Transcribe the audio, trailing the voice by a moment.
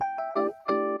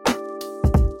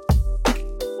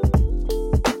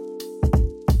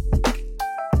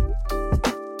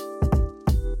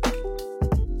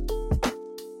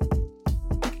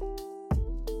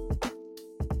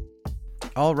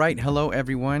All right. Hello,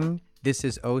 everyone. This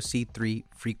is OC3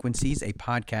 Frequencies, a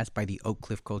podcast by the Oak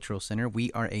Cliff Cultural Center.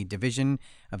 We are a division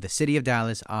of the City of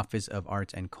Dallas Office of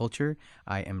Arts and Culture.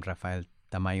 I am Rafael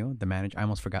Tamayo, the manager. I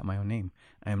almost forgot my own name.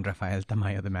 I am Rafael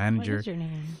Tamayo, the manager. What is your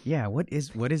name? Yeah, what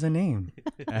is a name?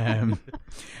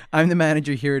 I'm the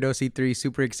manager here at OC3.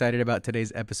 Super excited about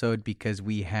today's episode because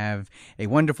we have a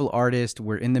wonderful artist.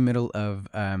 We're in the middle of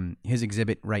his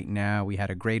exhibit right now. We had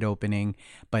a great opening,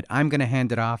 but I'm going to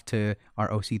hand it off to our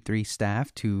OC3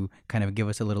 staff to kind of give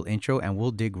us a little intro, and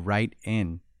we'll dig right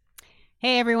in.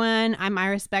 Hey everyone, I'm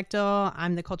Iris Bechtel.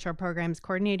 I'm the Cultural Programs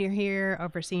Coordinator here,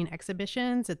 overseeing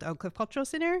exhibitions at the Oak Cliff Cultural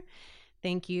Center.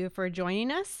 Thank you for joining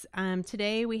us.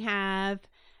 Today we have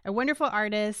a wonderful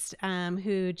artist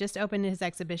who just opened his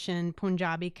exhibition,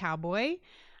 Punjabi Cowboy.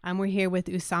 We're here with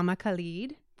Usama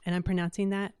Khalid, and I'm pronouncing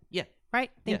that Yeah.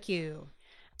 right? Thank you.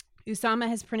 Usama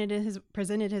has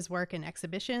presented his work in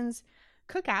exhibitions,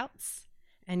 cookouts,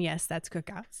 and yes, that's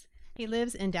cookouts. He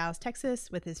lives in Dallas, Texas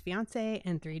with his fiance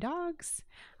and 3 dogs.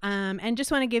 And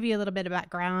just want to give you a little bit of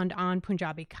background on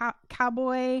Punjabi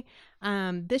Cowboy.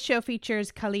 This show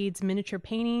features Khalid's miniature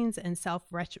paintings and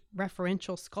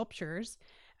self-referential sculptures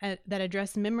that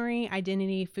address memory,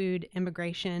 identity, food,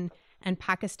 immigration, and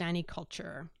Pakistani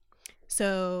culture.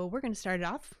 So we're going to start it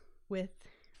off with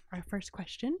our first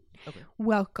question. Okay.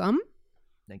 Welcome.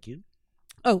 Thank you.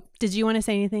 Oh, did you want to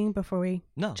say anything before we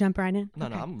jump right in? No,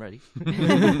 Okay. I'm ready.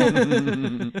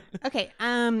 Okay.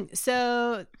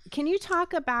 So can you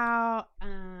talk about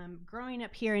growing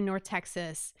up here in North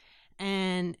Texas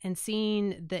and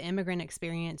seeing the immigrant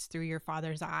experience through your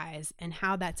father's eyes and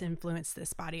how that's influenced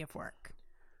this body of work?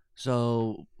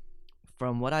 So,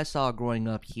 from what I saw growing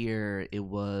up here, it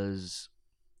was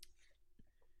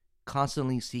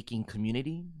constantly seeking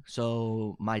community.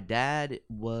 So, my dad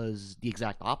was the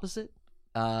exact opposite.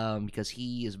 Because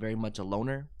he is very much a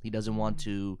loner. He doesn't want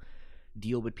to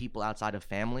deal with people outside of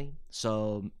family.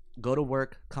 So go to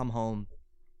work, come home,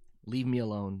 leave me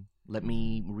alone. Let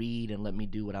me read and let me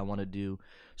do what I want to do.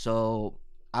 So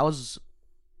I was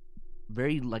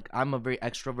I'm a very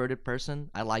extroverted person.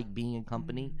 I like being in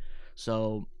company.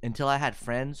 So until I had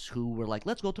friends who were like,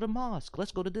 let's go to the mosque,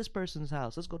 let's go to this person's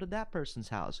house, let's go to that person's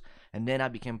house. And then I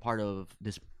became part of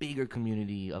this bigger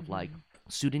community of like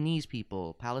Sudanese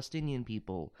people, Palestinian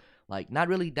people, like not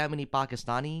really that many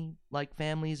Pakistani like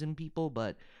families and people,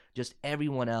 but just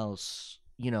everyone else.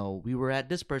 You know, we were at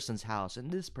this person's house and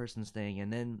this person's thing,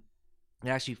 and then it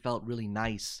actually felt really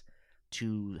nice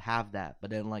to have that.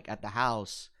 But then like at the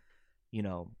house, you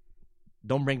know,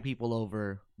 don't bring people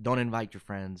over, don't invite your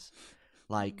friends.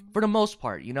 Like for the most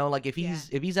part, you know, like if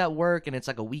he's at work and it's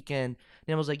like a weekend,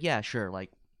 then I was like, yeah, sure,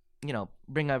 like, you know,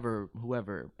 bring over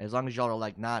whoever, as long as y'all are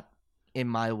like not in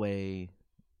my way,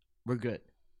 we're good.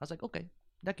 I was like, okay,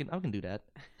 I can do that.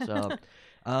 So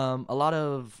a lot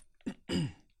of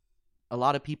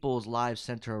people's lives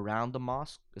center around the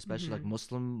mosque, especially like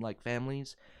Muslim like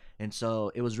families, and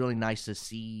so it was really nice to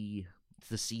see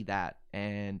that.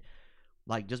 And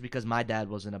like just because my dad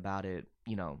wasn't about it,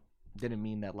 you know, didn't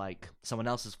mean that like someone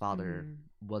else's father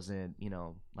wasn't, you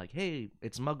know, like, hey,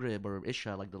 it's Maghrib or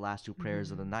Isha, like the last 2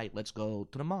 prayers of the night, let's go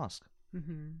to the mosque.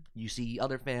 You see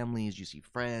other families, you see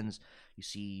friends, you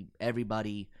see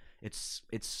everybody. It's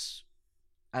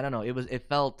I don't know, it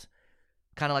felt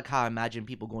kind of like how I imagine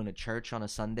people going to church on a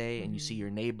Sunday and you see your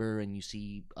neighbor and you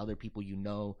see other people you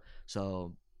know.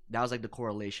 So that was like the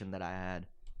correlation that I had.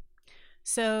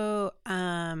 So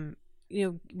you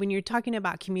know, when you're talking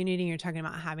about community, you're talking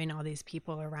about having all these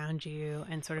people around you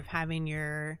and sort of having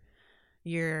your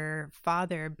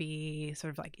father be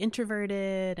sort of like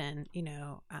introverted and, you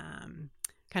know,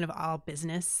 kind of all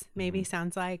business maybe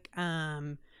sounds like.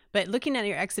 But looking at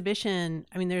your exhibition,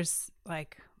 I mean, there's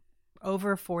like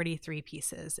over 43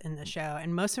 pieces in the show,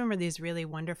 and most of them are these really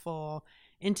wonderful,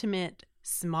 intimate,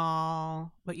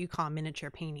 small, what you call miniature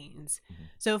paintings.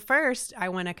 So first, I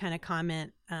want to kind of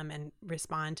comment and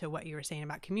respond to what you were saying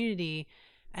about community.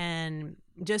 And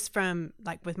just from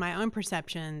like with my own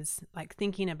perceptions, like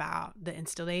thinking about the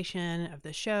installation of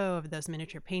the show of those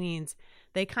miniature paintings,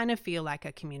 they kind of feel like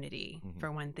a community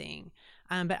for one thing.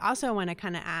 But also I want to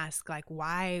kind of ask like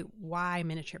why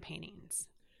miniature paintings?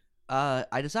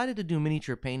 I decided to do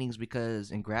miniature paintings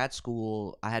because in grad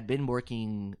school I had been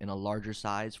working in a larger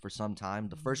size for some time.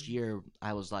 The first year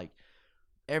I was like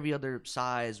every other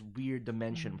size, weird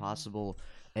dimension possible,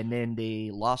 and then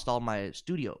they lost all my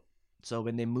studio. So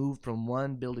when they moved from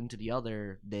one building to the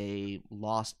other, they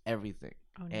lost everything.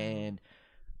 Oh, no. And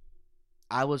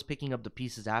I was picking up the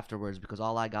pieces afterwards because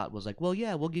all I got was like, well,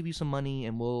 yeah, we'll give you some money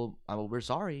and we're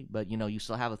sorry, but you know, you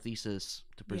still have a thesis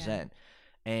to present.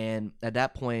 And at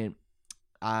that point,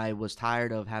 I was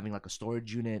tired of having like a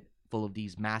storage unit full of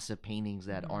these massive paintings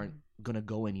that aren't gonna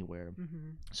go anywhere.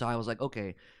 So I was like,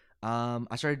 okay.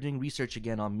 I started doing research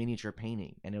again on miniature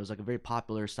painting, and it was like a very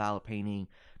popular style of painting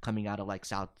coming out of like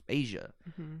South Asia,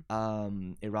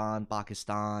 Iran,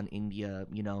 Pakistan, India,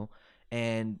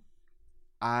 and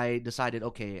I decided,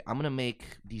 okay, I'm gonna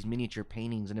make these miniature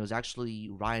paintings, and it was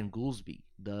actually Ryan Goolsby,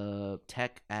 the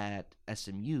tech at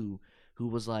SMU, who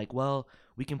was like, well,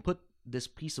 we can put this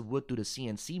piece of wood through the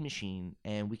CNC machine,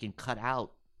 and we can cut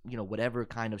out, whatever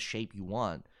kind of shape you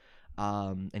want.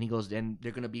 And he goes, and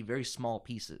they're gonna be very small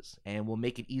pieces, and we'll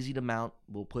make it easy to mount.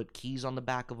 We'll put keys on the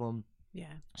back of them.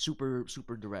 Yeah. Super,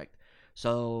 super direct.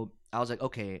 So I was like,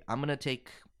 okay, I'm gonna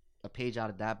take a page out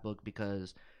of that book,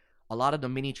 because a lot of the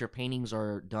miniature paintings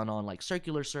are done on like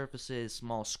circular surfaces,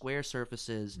 small square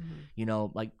surfaces,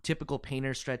 like typical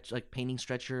painting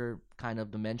stretcher kind of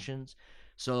dimensions.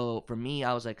 So for me,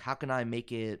 I was like, how can I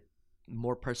make it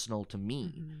more personal to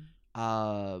me?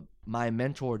 My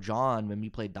mentor John, when we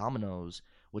played dominoes,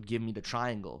 would give me the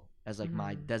triangle as like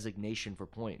my designation for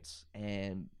points,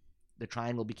 and the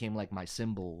triangle became like my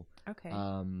symbol. Okay.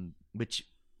 Which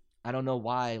I don't know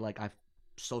why, like I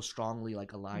so strongly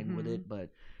like aligned with it, but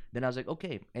then I was like,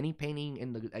 okay, any painting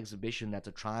in the exhibition that's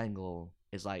a triangle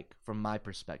is like from my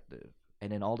perspective,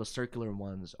 and then all the circular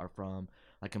ones are from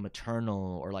like a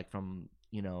maternal or like from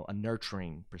a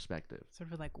nurturing perspective,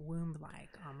 sort of like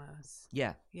womb-like almost.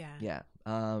 Yeah.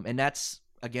 And that's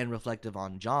again reflective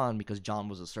on John, because John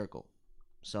was a circle.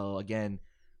 So again,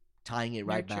 tying it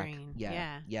right Nurturing.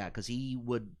 back. Yeah, because he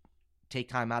would take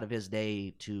time out of his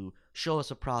day to show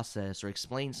us a process or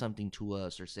explain something to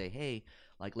us, or say, hey,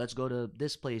 like, let's go to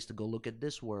this place to go look at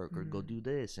this work or go do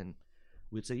this. And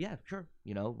we'd say, yeah, sure,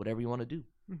 whatever you want to do.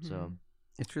 So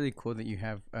it's really cool that you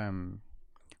have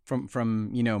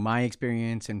from my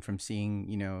experience and from seeing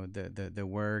the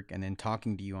work, and then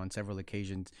talking to you on several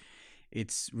occasions,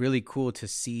 it's really cool to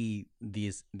see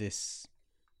this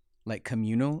like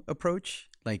communal approach,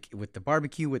 like with the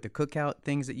barbecue, with the cookout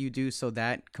things that you do. So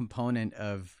that component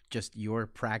of just your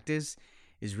practice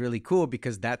is really cool,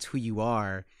 because that's who you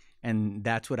are, and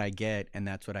that's what I get, and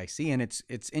that's what I see. And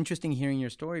it's interesting hearing your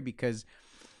story, because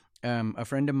a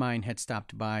friend of mine had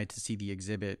stopped by to see the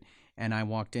exhibit, and I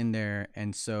walked in there,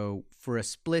 and so for a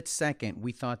split second,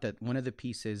 we thought that one of the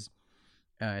pieces,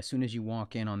 as soon as you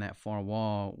walk in on that far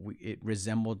wall, it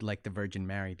resembled like the Virgin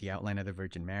Mary, the outline of the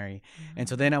Virgin Mary. And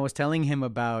so then I was telling him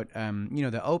about,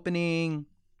 the opening,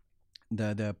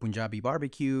 the Punjabi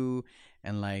barbecue,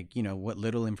 and like, what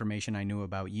little information I knew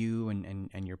about you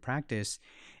and your practice.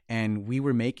 And we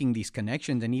were making these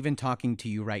connections, and even talking to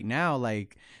you right now,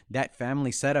 like that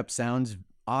family setup sounds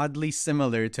oddly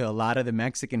similar to a lot of the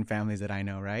Mexican families that I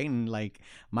know, right? And like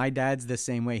my dad's the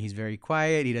same way. He's very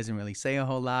quiet. He doesn't really say a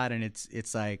whole lot, and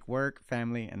it's like work,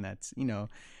 family, and that's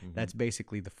that's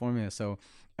basically the formula. So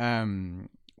one,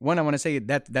 I want to say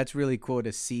that's really cool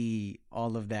to see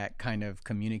all of that kind of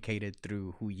communicated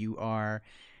through who you are,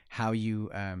 how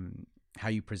you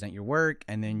present your work,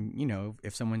 and then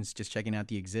if someone's just checking out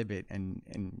the exhibit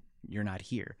and you're not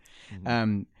here.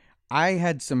 I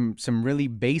had some really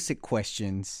basic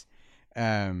questions.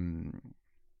 Why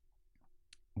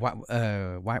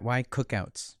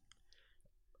cookouts?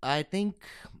 I think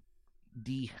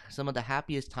some of the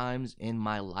happiest times in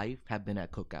my life have been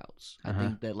at cookouts. I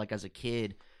think that, like, as a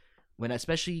kid,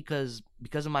 especially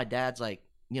because of my dad's, like,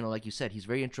 like you said, he's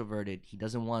very introverted. He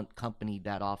doesn't want company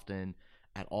that often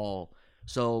at all.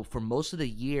 So for most of the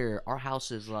year, our house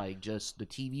is like just the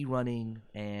TV running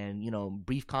and,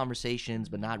 brief conversations,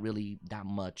 but not really that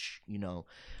much,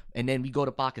 And then we go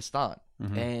to Pakistan.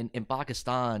 And in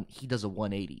Pakistan, he does a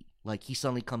 180. Like, he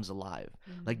suddenly comes alive.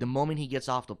 Like, the moment he gets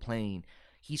off the plane,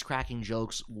 he's cracking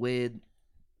jokes with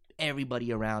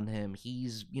everybody around him.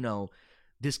 He's,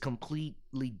 this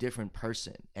completely different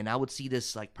person. And I would see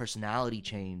this, like, personality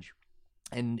change.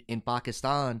 And in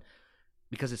Pakistan,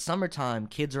 because it's summertime,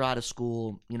 kids are out of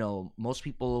school, most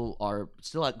people are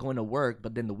still going to work,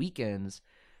 but then the weekends,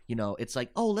 it's like,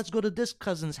 oh, let's go to this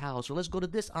cousin's house, or let's go to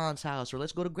this aunt's house, or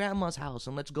let's go to grandma's house,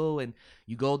 and let's go. And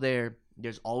you go there,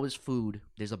 there's always food.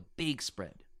 There's a big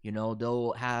spread.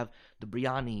 They'll have the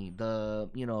biryani, the,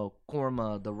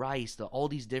 korma, the rice, all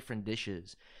these different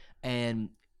dishes. And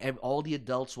all the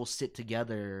adults will sit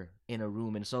together in a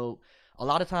room. And so a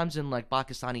lot of times in like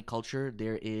Pakistani culture,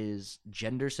 there is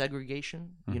gender segregation,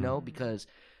 because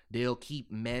they'll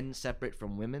keep men separate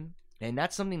from women. And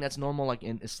that's something that's normal, like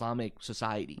in Islamic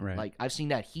society. Right. Like, I've seen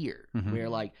that here, where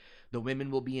like the women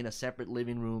will be in a separate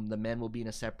living room, the men will be in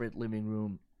a separate living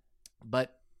room.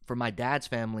 But for my dad's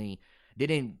family,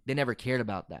 they never cared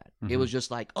about that. It was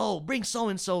just like, oh, bring so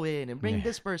and so in and bring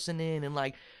this person in, and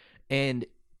like, and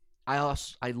I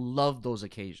love those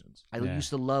occasions. I used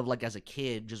to love, like, as a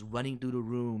kid, just running through the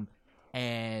room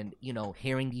and, you know,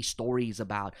 hearing these stories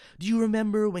about, do you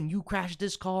remember when you crashed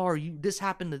this car, or this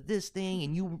happened to this thing,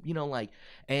 and you know, like,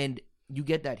 and you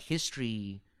get that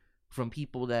history from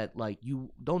people that, like,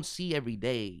 you don't see every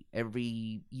day,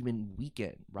 every even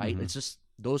weekend, right? It's just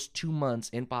those 2 months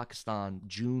in Pakistan,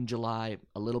 June, July,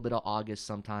 a little bit of August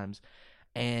sometimes.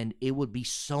 And it would be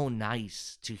so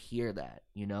nice to hear that,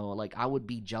 you know, like, I would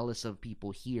be jealous of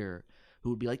people here who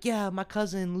would be like, yeah, my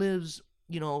cousin lives,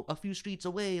 you know, a few streets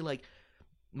away. Like,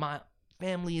 my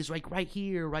family is like right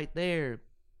here, right there.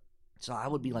 So I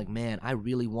would be like, man, I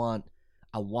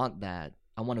want that.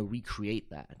 I want to recreate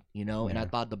that, you know? And I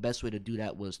thought the best way to do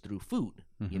that was through food,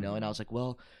 you know? And I was like,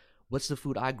 well, what's the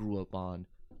food I grew up on?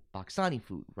 Pakistani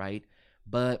food, right?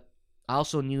 But I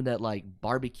also knew that, like,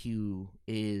 barbecue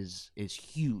is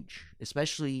huge,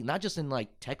 especially not just in, like,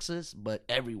 Texas, but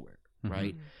everywhere,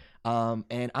 right?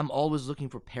 And I'm always looking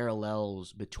for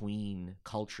parallels between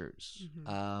cultures.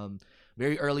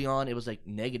 Very early on, it was like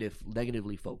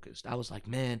negatively focused. I was like,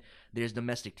 man, there's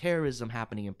domestic terrorism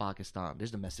happening in Pakistan.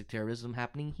 There's domestic terrorism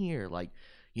happening here. Like,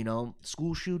 you know,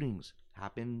 school shootings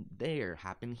happen there,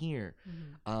 happen here.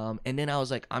 And then I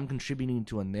was like, I'm contributing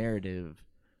to a narrative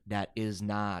that is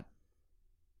not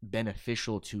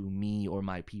beneficial to me or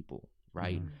my people,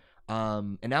 right?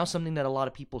 And that was something that a lot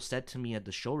of people said to me at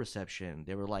the show reception.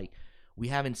 They were like, we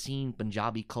haven't seen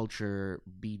Punjabi culture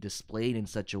be displayed in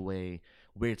such a way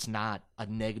where it's not a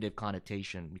negative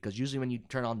connotation. Because usually when you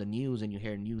turn on the news and you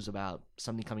hear news about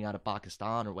something coming out of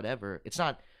Pakistan or whatever, it's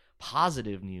not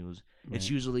positive news. It's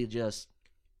usually just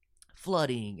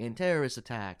flooding and terrorist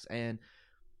attacks and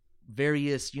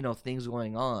various, you know, things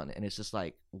going on. And it's just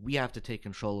like, we have to take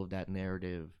control of that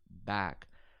narrative back.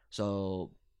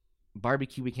 So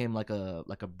barbecue became like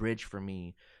a bridge for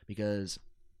me, because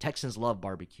Texans love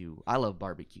barbecue. I love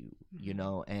barbecue, you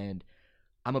know, and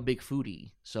I'm a big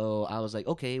foodie. So I was like,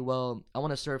 okay, well, I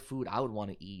want to serve food I would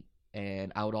want to eat.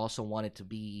 And I would also want it to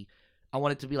be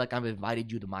like, I've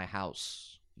invited you to my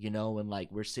house, you know, and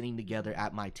like, we're sitting together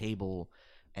at my table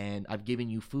and I've given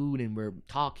you food and we're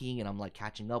talking and I'm like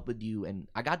catching up with you. And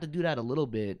I got to do that a little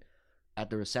bit at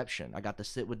the reception. I got to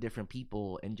sit with different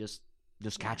people and just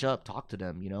catch up, talk to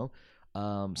them, you know.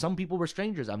 Some people were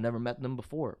strangers. I've never met them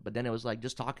before. But then it was like,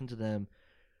 just talking to them,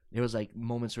 there was like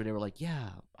moments where they were like, yeah,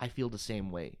 I feel the same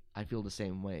way.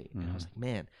 And I was like,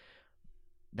 man,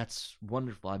 that's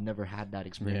wonderful. I've never had that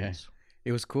experience.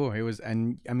 It was cool. It was,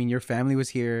 and I mean, your family was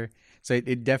here. So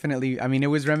it definitely, I mean, it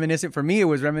was reminiscent for me. It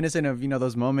was reminiscent of, you know,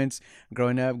 those moments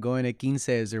growing up, going to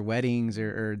quinces or weddings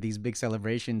or these big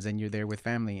celebrations, and you're there with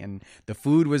family. And the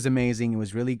food was amazing. It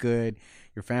was really good.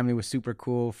 Your family was super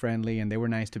cool, friendly, and they were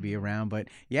nice to be around. But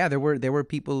yeah, there were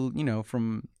people, you know,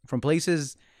 from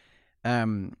places. I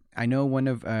know one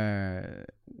of our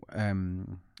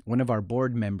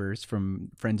board members from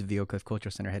Friends of the Oak Cliff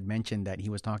Cultural Center had mentioned that he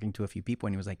was talking to a few people,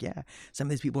 and he was like, yeah, some of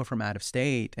these people are from out of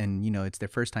state, and, you know, it's their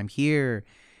first time here.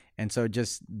 And so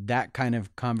just that kind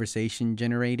of conversation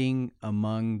generating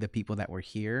among the people that were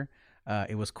here,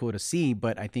 it was cool to see.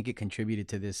 But I think it contributed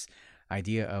to this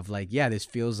idea of like, yeah, this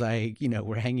feels like, you know,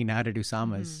 we're hanging out at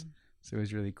Usama's. So it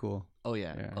was really cool. Oh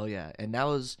yeah. And there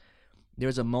was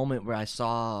a moment where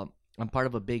I'm part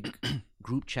of a big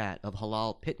group chat of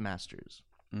halal pitmasters.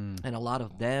 And a lot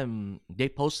of them, they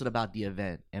posted about the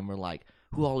event and were like,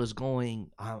 who all is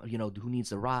going, you know, who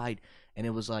needs a ride? And it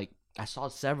was like, I saw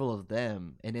several of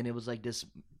them, and then it was like this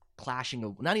clashing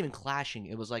of, not even clashing,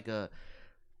 it was like I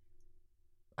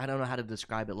don't know how to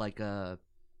describe it, like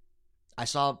I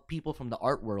saw people from the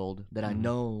art world that I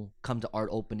know come to art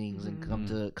openings and come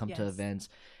to events.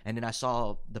 And then I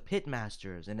saw the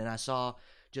pitmasters, and then I saw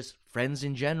just friends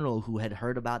in general who had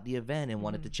heard about the event and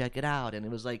wanted to check it out. And it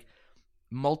was like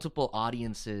multiple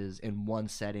audiences in one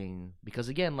setting, because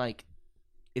again, like,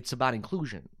 it's about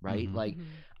inclusion, right? Like,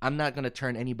 I'm not going to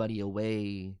turn anybody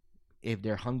away if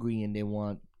they're hungry and they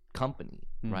want company,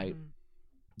 right?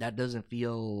 That doesn't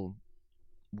feel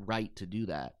right to do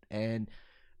that. And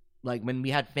like, when we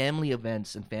had family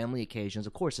events and family occasions,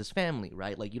 of course, it's family,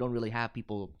 right? Like, you don't really have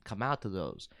people come out to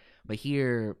those. But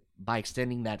here, by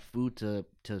extending that food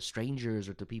to strangers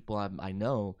or to people I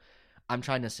know, I'm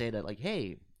trying to say that, like,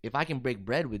 hey, if I can break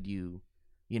bread with you,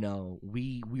 you know,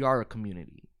 we are a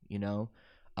community, you know?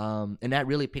 And that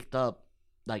really picked up,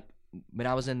 like, when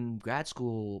I was in grad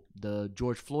school, the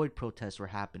George Floyd protests were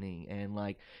happening, and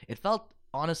like, it felt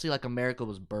honestly like America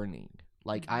was burning.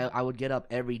 Like, I would get up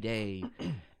every day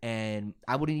and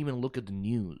I wouldn't even look at the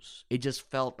news. It just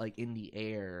felt like in the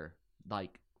air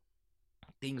like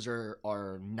things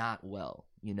are not well,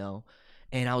 you know.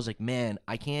 And I was like, man,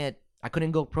 I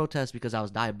couldn't go protest because I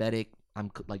was diabetic.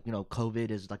 Like, you know,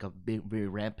 COVID is like a big, very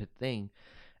rampant thing,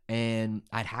 and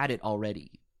I'd had it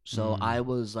already. So I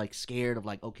was like scared of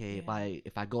like, okay,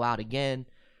 if I go out again,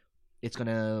 it's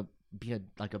gonna be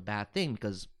like a bad thing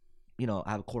because, you know,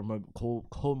 I have a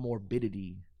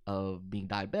comorbidity of being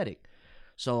diabetic.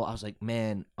 So I was like,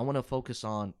 man, I want to focus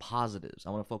on positives.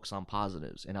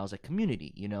 And I was like,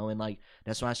 community, you know, and like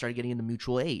that's when I started getting into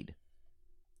mutual aid.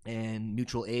 And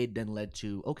mutual aid then led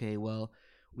to, okay, well,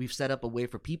 we've set up a way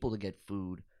for people to get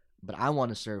food, but I want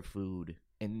to serve food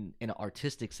in an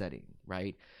artistic setting,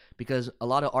 right? Because a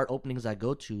lot of art openings I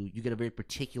go to, you get a very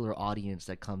particular audience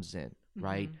that comes in,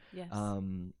 right? Yes.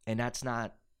 And that's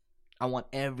not, I want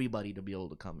everybody to be able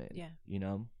to come in, you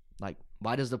know? Like,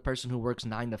 why does the person who works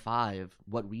 9 to 5,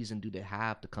 what reason do they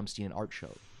have to come see an art show?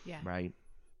 Yeah. Right?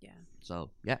 Yeah. So,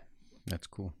 yeah. That's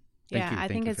cool. I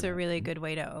think it's a really good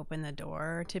way to open the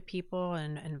door to people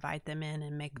and invite them in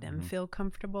and make them feel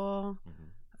comfortable.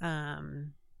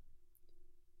 You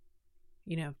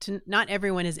know, not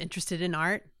everyone is interested in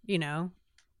art, you know,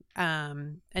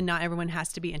 and not everyone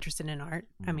has to be interested in art.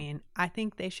 I mean, I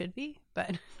think they should be,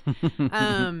 but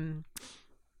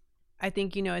I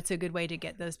think, you know, it's a good way to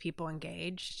get those people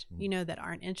engaged, you know, that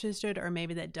aren't interested or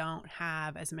maybe that don't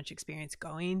have as much experience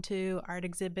going to art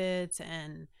exhibits.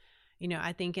 And, you know,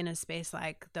 I think in a space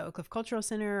like the Oak Cliff Cultural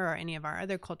Center or any of our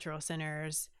other cultural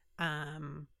centers,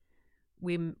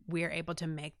 we are able to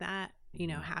make that, you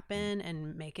know, happen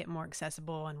and make it more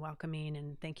accessible and welcoming.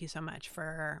 And thank you so much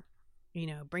for, you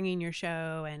know, bringing your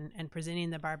show and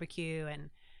presenting the barbecue. And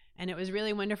it was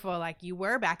really wonderful. Like you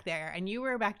were back there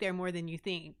more than you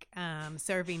think,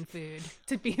 serving food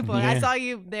to people. And I saw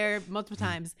you there multiple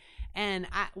times. And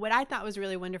what I thought was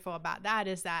really wonderful about that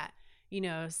is that, you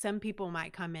know, some people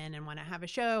might come in and want to have a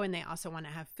show and they also want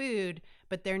to have food,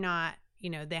 but they're not, you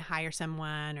know, they hire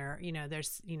someone or, you know,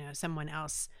 there's, you know, someone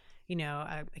else, you know,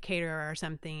 a caterer or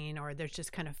something, or there's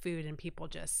just kind of food and people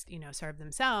just, you know, serve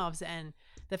themselves. And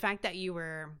the fact that you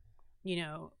were, you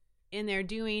know, in there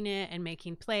doing it and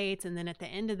making plates, and then at the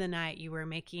end of the night you were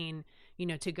making, you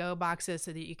know, to-go boxes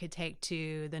so that you could take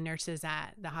to the nurses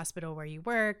at the hospital where you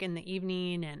work in the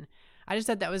evening. And I just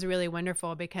thought that was really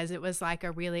wonderful because it was like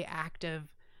a really active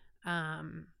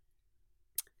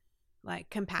like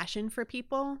compassion for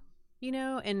people, you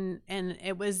know, and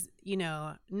it was, you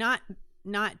know, not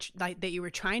like that you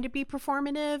were trying to be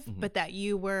performative, but that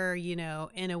you were, you know,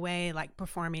 in a way like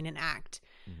performing an act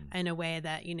in a way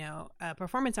that, you know, a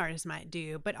performance artist might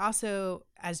do, but also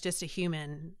as just a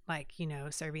human, like, you know,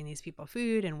 serving these people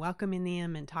food and welcoming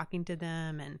them and talking to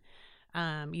them.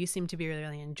 And you seem to be really,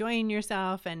 really enjoying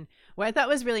yourself. And what I thought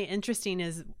was really interesting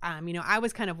is, you know, I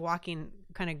was kind of walking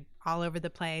kind of all over the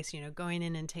place, you know, going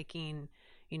in and taking,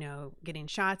 you know, getting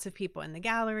shots of people in the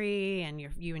gallery and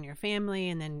you and your family,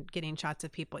 and then getting shots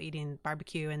of people eating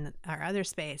barbecue in our other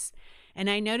space. And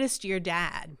I noticed your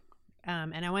dad,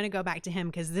 and I want to go back to him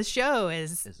because this show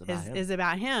is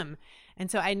about him.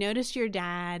 And so I noticed your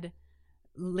dad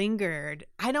lingered.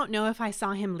 I don't know if I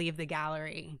saw him leave the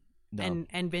gallery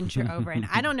and venture over, and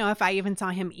I don't know if I even saw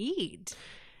him eat.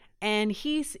 And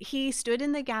he stood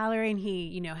in the gallery and he,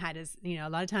 you know, had his, you know, a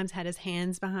lot of times had his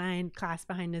hands clasped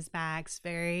behind his back,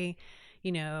 very,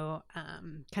 you know,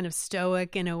 kind of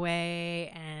stoic in a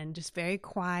way, and just very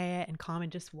quiet and calm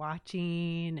and just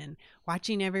watching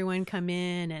everyone come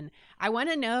in. And I want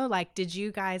to know, like, did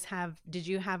you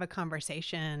have a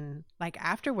conversation like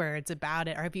afterwards about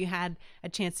it, or have you had a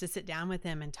chance to sit down with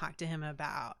him and talk to him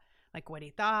about like what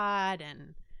he thought?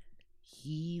 And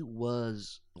he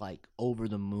was like over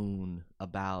the moon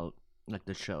about like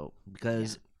the show,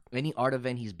 because any art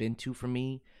event he's been to for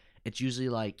me, it's usually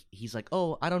like he's like,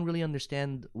 oh, I don't really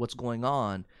understand what's going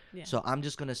on, so I'm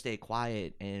just gonna stay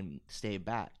quiet and stay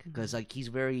back, because like he's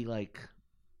very like,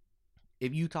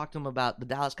 if you talk to him about the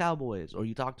Dallas Cowboys or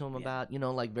you talk to him about, you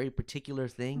know, like very particular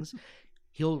things,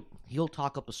 he'll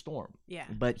talk up a storm.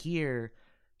 But here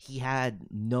he had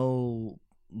no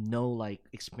like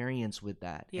experience with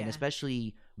that, and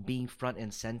especially being front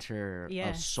and center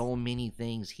of so many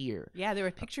things here. There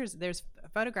were pictures, there's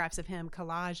photographs of him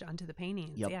collaged onto the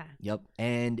paintings. Yep.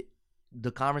 And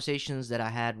the conversations that I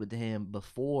had with him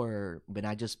before, when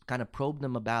I just kind of probed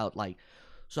him about like,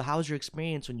 so how was your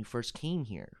experience when you first came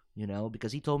here, you know,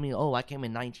 because he told me, oh, I came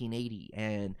in 1980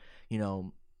 and, you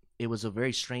know, it was a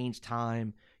very strange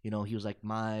time. You know, he was like,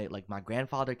 my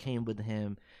grandfather came with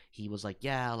him. He was like,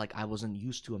 yeah, like I wasn't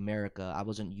used to America. I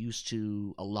wasn't used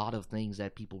to a lot of things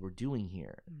that people were doing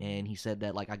here. And he said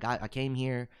that like I came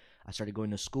here, I started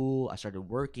going to school, I started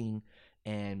working,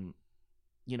 and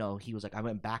he was like, I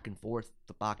went back and forth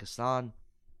to Pakistan,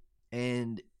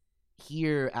 and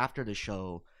here after the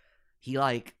show, he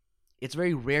like, it's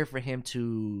very rare for him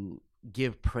to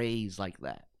give praise like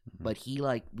that. But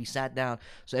we sat down.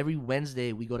 So every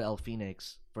Wednesday we go to El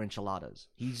Phoenix for enchiladas.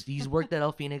 He's worked at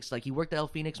El Phoenix. Like, he worked at El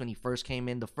Phoenix when he first came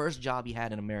in. The first job he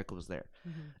had in America was there.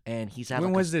 And he's had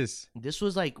When was this? This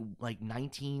was like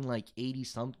 1980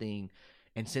 something.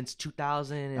 And since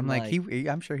 2000, I'm like,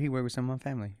 I'm sure he worked with some of my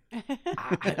family.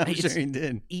 I'm sure he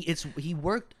did. He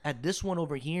worked at this one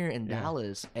over here in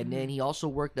Dallas, and then he also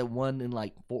worked at one in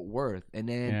like Fort Worth, and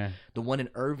then the one in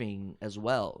Irving as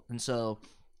well. And so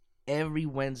every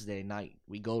Wednesday night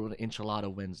we go to the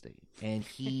Enchilada Wednesday, and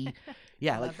he,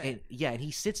 and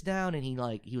he sits down and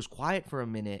he was quiet for a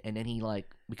minute, and then he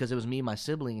because it was me and my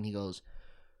sibling, and he goes,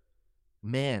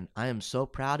 "Man, I am so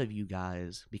proud of you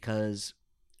guys, because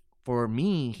for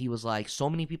me," he was like, so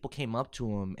many people came up to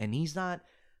him, and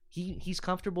he's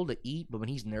comfortable to eat, but when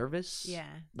he's nervous,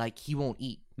 like, he won't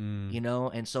eat,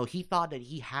 and so he thought that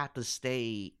he had to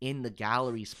stay in the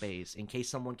gallery space in case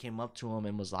someone came up to him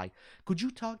and was like, "Could you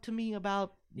talk to me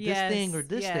about this thing or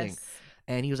this thing?"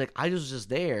 And he was like, I was just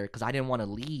there because I didn't want to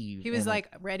leave. He was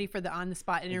like ready for the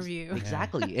on-the-spot interview.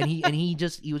 Exactly. And he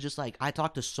was just like, I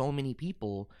talked to so many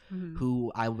people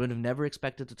who I would have never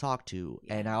expected to talk to.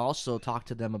 And I also talked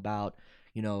to them about,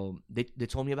 they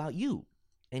told me about you.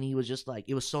 And he was just like,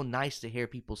 it was so nice to hear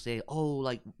people say, "Oh,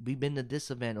 like, we've been to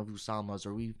this event of Usama's,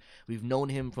 or we've known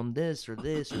him from this or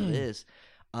this or this."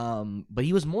 But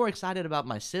he was more excited about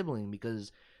my sibling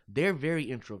because they're very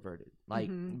introverted. Like,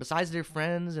 besides their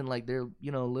friends and like their,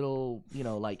 little,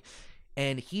 like,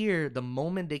 and here, the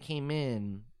moment they came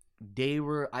in, they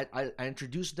were, I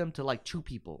introduced them to like two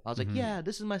people. I was like, "Yeah,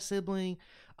 this is my sibling.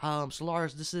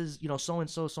 Solaris, this is,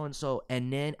 so-and-so, so-and-so."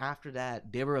 And then after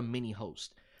that, they were a mini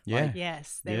host. Yeah. Like,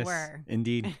 yes, they were.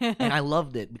 Indeed. And I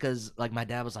loved it because, like, my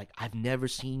dad was like, "I've never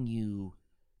seen you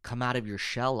come out of your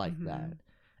shell like that."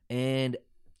 And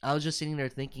I was just sitting there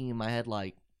thinking in my head,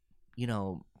 like,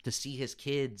 to see his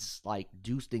kids like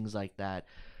do things like that,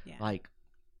 like,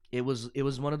 it was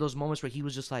one of those moments where he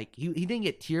was just like, he didn't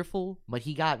get tearful, but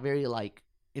he got very like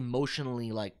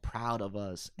emotionally like proud of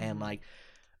us. And like,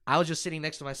 I was just sitting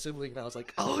next to my sibling, and I was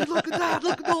like, "Oh, look at that!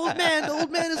 Look at the old man! The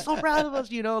old man is so proud of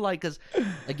us!" Like, because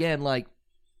again, like,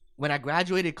 when I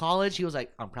graduated college, he was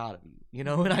like, "I'm proud of you."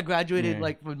 When I graduated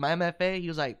like with my MFA, he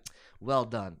was like, "Well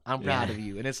done! I'm proud of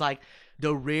you." And it's like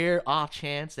the rare off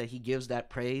chance that he gives that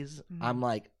praise. I'm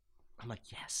like,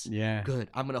 yes, good.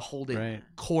 I'm gonna hold it,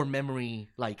 core memory,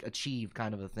 like, achieved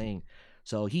kind of a thing.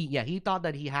 So he thought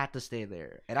that he had to stay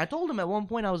there. And I told him at one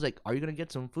point, I was like, "Are you gonna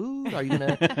get some food? Are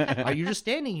you just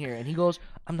standing here?" And he goes,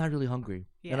 "I'm not really hungry."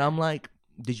 And I'm like,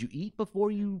 "Did you eat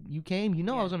before you came?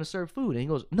 I was gonna serve food." And he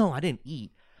goes, "No, I didn't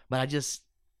eat, but I just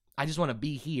want to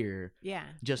be here,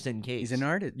 just in case." He's an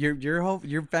artist.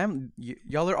 Your family,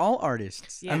 y'all are all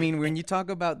artists. I mean, when you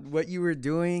talk about what you were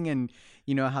doing and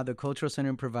how the cultural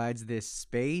center provides this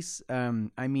space,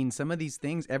 I mean, some of these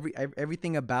things,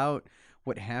 everything about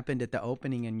what happened at the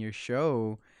opening in your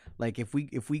show, like, if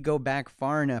we go back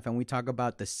far enough and we talk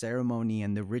about the ceremony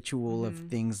and the ritual of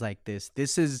things like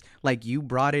this is like, you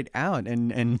brought it out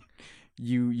and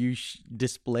you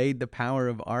displayed the power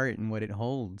of art and what it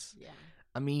holds.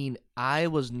 I mean, I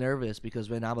was nervous because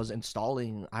when I was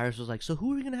installing, Iris was like, "So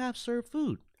who are we going to have serve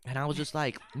food?" And I was just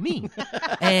like, "Me."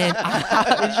 and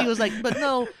she was like, "But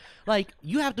no, like,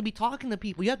 you have to be talking to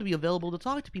people. You have to be available to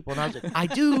talk to people." And I was like, "I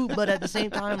do, but at the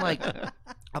same time, like,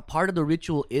 a part of the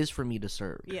ritual is for me to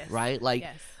serve." Right? Like,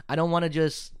 I don't want to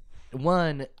just,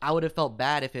 I would have felt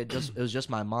bad if it was just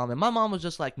my mom. And my mom was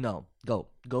just like, "No,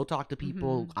 go talk to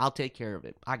people. I'll take care of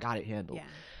it. I got it handled."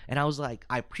 And I was like,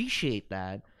 I appreciate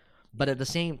that. But at the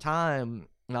same time,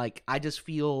 like, I just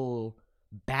feel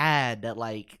bad that,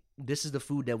 like, this is the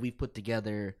food that we've put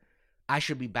together. I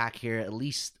should be back here at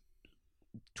least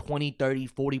 20, 30,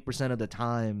 40% of the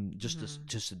time just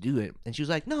to do it. And she was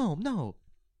like, no,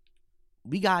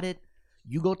 we got it.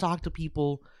 You go talk to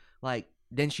people. Like,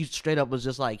 then she straight up was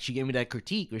just like, she gave me that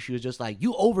critique where she was just like,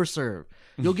 "You overserve.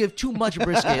 You'll give too much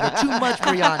brisket or too much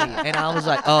biryani." And I was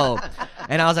like, "Oh."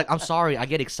 And I was like, "I'm sorry. I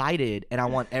get excited and I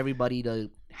want everybody to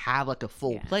have like a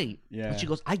full plate." And she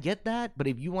goes, "I get that, but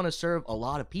if you want to serve a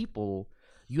lot of people,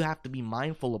 you have to be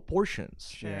mindful of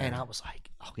portions." And I was like,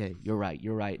 "Okay, you're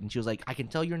right." And she was like, "I can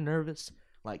tell you're nervous.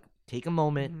 Like, take a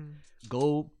moment,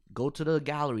 go to the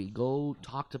gallery, go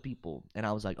talk to people." And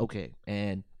I was like, "Okay."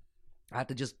 And I have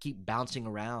to just keep bouncing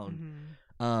around,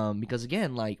 because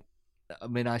again, like,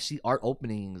 when I see art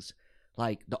openings,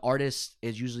 like, the artist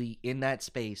is usually in that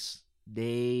space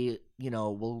they,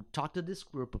 will talk to this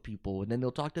group of people, and then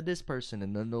they'll talk to this person,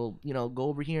 and then they'll, go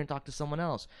over here and talk to someone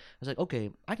else. I was like,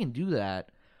 okay, I can do that.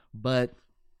 But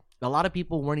a lot of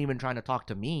people weren't even trying to talk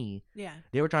to me. Yeah.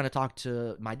 They were trying to talk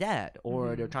to my dad,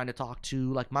 or they're trying to talk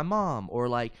to like my mom, or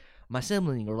like my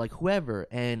sibling, or like whoever.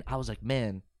 And I was like,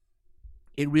 man,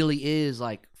 it really is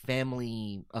like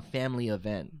a family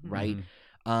event, right?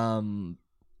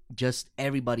 Just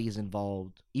everybody is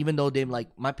involved, even though they like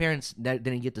my parents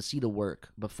didn't get to see the work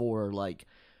before. Like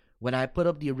when I put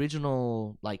up the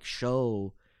original like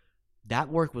show, that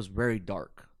work was very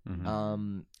dark.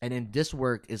 And then this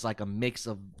work is like a mix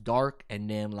of dark and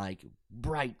then like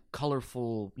bright,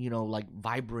 colorful, like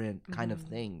vibrant kind of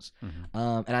things.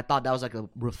 And I thought that was like a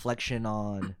reflection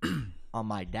on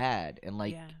my dad and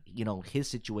like his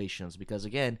situations, because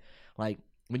again, like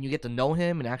when you get to know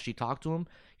him and actually talk to him,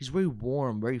 he's very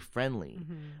warm, very friendly.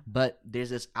 But there's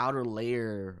this outer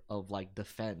layer of like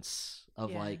defense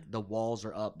of like the walls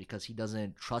are up because he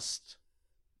doesn't trust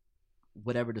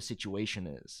whatever the situation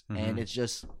is. And it's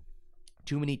just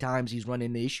too many times he's run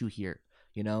into issue here,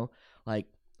 like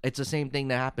it's the same thing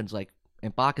that happens like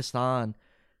in Pakistan.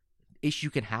 Issue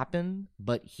can happen,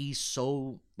 but he's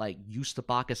so like used to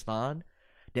Pakistan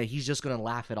that he's just gonna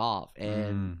laugh it off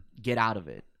and get out of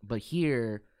it. But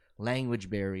here, language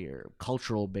barrier,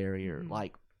 cultural barrier,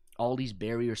 like all these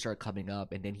barriers start coming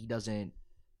up, and then he doesn't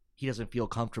feel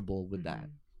comfortable with that.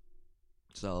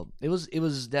 So it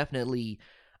was definitely,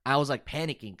 I was like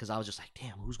panicking because I was just like,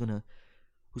 damn, who's gonna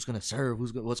serve?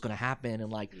 What's gonna happen?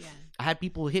 And like, I had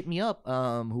people hit me up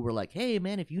who were like, hey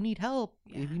man, if you need help,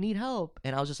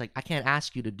 and I was just like, I can't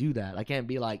ask you to do that. I can't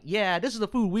be like, yeah, this is the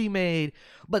food we made,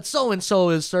 but so and so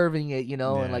is serving it,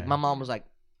 and like my mom was like,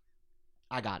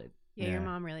 I got it. Yeah, your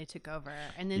mom really took over.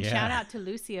 And then shout out to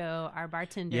Lucio, our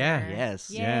bartender.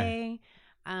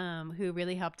 Who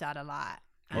really helped out a lot.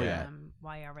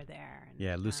 While you were there.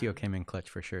 And, Lucio came in clutch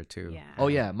for sure too. Yeah. Oh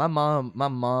yeah, my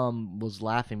mom was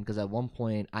laughing because at one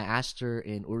point I asked her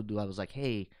in Urdu, I was like,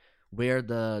 hey, where are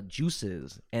the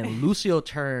juices? And Lucio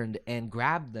turned and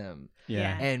grabbed them.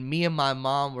 Yeah. And me and my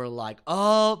mom were like,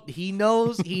 oh, he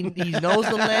knows he knows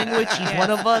the language. He's one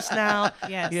of us now.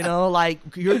 Yes. Like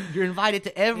you're invited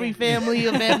to every family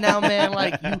event now, man.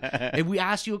 Like if we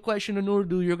ask you a question in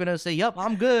Urdu, you're gonna say, yep,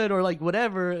 I'm good, or like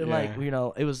whatever. And like,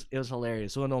 it was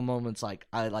hilarious. So in those moments, like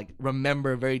I like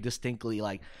remember very distinctly,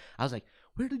 like I was like,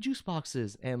 where are the juice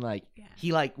boxes? And like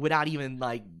he like without even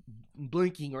like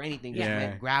blinking or anything, just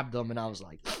went, grabbed them, and I was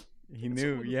like, he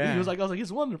knew. He was like, I was like,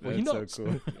 it's wonderful. That's he knows. so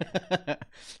cool.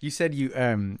 You said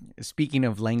you speaking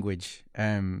of language,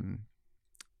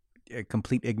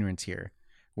 complete ignorance here.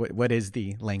 What is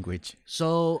the language?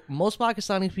 So most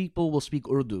Pakistani people will speak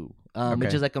Urdu,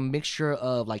 which is like a mixture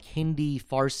of like Hindi,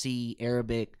 Farsi,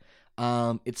 Arabic.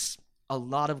 It's a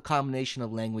lot of combination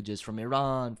of languages from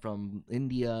Iran, from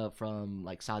India, from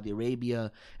like Saudi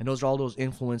Arabia, and those are all those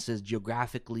influences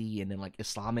geographically and then like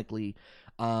Islamically.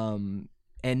 And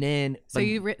then so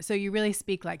you really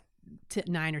speak like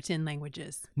 9 or 10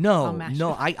 languages. No,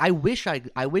 I wish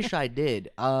I did.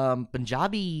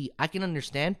 Punjabi, I can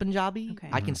understand Punjabi. Okay.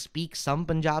 I can speak some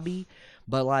Punjabi,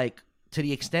 but like to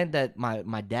the extent that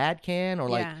my dad can, or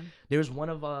like there's one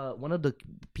of the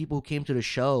people who came to the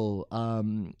show.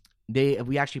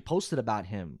 We actually posted about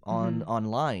him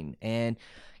online, and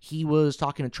he was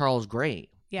talking to Charles Gray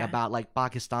about like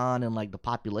Pakistan and like the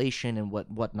population and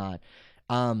whatnot.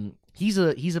 He's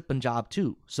a Punjab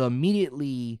too, so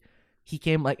immediately he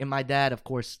came like, and my dad, of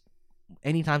course,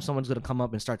 anytime someone's gonna come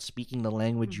up and start speaking the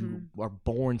language you are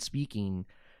born speaking,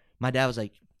 my dad was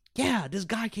like, yeah, this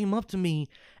guy came up to me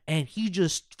and he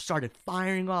just started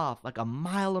firing off like a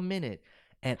mile a minute,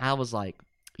 and I was like,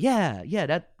 yeah,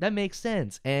 that makes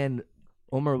sense. And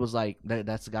Omar was like,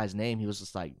 that's the guy's name. He was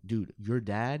just like, dude, your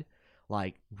dad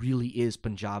like really is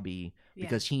Punjabi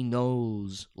because he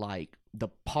knows like the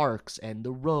parks and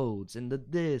the roads and the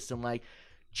this and like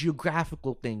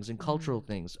geographical things and cultural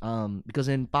things. Because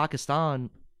in Pakistan,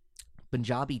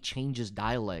 Punjabi changes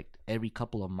dialect every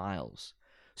couple of miles.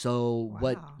 So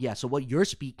what you're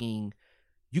speaking,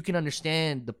 you can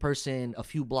understand the person a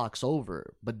few blocks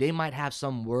over, but they might have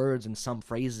some words and some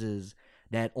phrases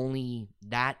that only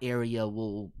that area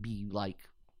will be like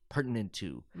pertinent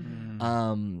to.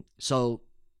 So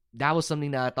that was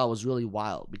something that I thought was really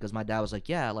wild, because my dad was like,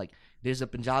 yeah, like there's a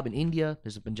Punjab in India,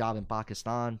 there's a Punjab in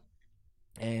Pakistan,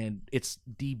 and it's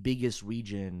the biggest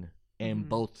region in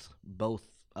both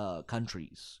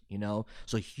countries, so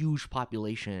a huge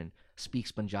population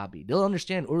speaks Punjabi. They'll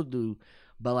understand Urdu,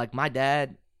 but like my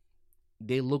dad,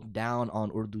 they look down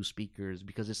on Urdu speakers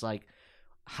because it's like,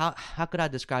 how could I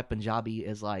describe Punjabi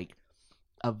as like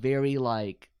a very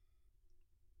like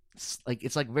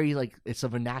it's like very like it's a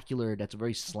vernacular that's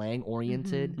very slang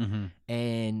oriented, Mm-hmm.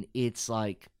 and it's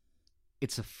like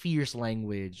it's a fierce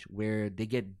language where they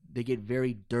get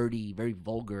very dirty, very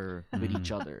vulgar with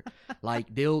each other.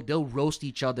 Like they'll roast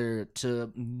each other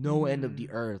to no end of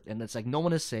the earth, and it's like no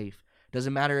one is safe.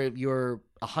 Doesn't matter if you're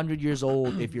 100 years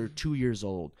old, if you're 2 years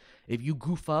old. If you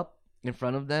goof up in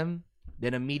front of them,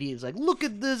 then immediately it's like, look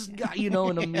at this guy, you know,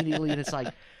 and immediately and it's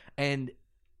like, and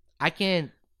I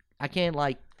can't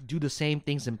like do the same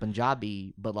things in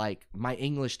Punjabi, but like my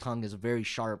English tongue is very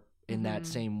sharp in that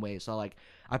same way. So like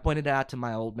I pointed that out to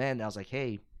my old man. And I was like,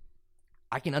 hey,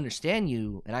 I can understand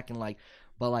you, and I can like,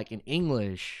 but like in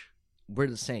English, we're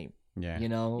the same. Yeah. You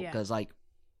know, Yeah. because like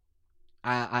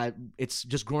I it's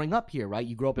just growing up here, right?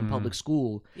 You grow up in public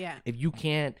school. Yeah. If you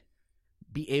can't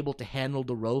be able to handle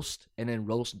the roast and then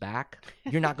roast back,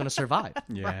 you're not going to survive.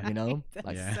 Yeah. You know? That's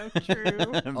Like, Yeah. so true.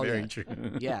 Oh, Very yeah. true.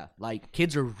 yeah, like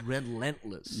kids are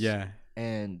relentless. Yeah.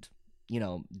 And, you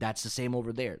know, that's the same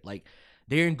over there. Like,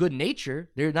 they're in good nature.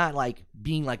 They're not like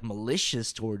being like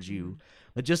malicious towards you.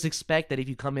 But just expect that if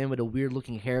you come in with a weird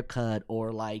looking haircut,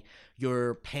 or like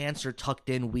your pants are tucked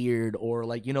in weird, or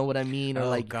like, you know what I mean? Or Oh,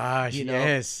 like, gosh, you know,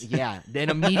 yes. yeah, then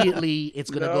immediately it's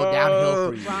going to go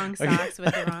downhill for you. Wrong socks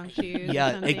with the wrong shoes.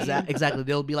 Yeah, something. exactly.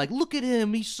 They'll be like, "Look at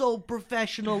him, he's so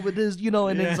professional with his," you know,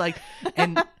 and it's like,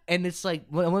 and it's like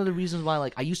one of the reasons why,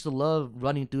 like, I used to love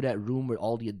running through that room where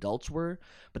all the adults were,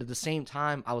 but at the same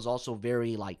time, I was also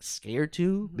very like scared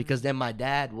too, because then my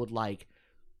dad would like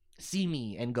see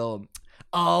me and go,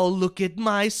 "Oh, look at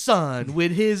my son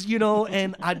with his," you know,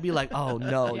 and I'd be like, "Oh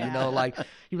no," you know, like he'd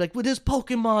be like with his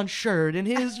Pokemon shirt and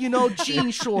his, you know,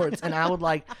 jean shorts, and I would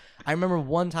like. I remember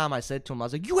one time I said to him, I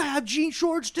was like, "You have jean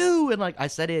shorts too," and like I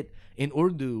said it in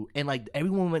Urdu, and like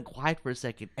everyone went quiet for a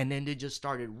second, and then they just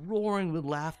started roaring with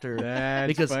laughter.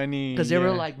 That's funny. Because they were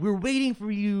yeah. like, "We're waiting for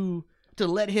you to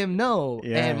let him know."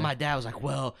 Yeah. And my dad was like,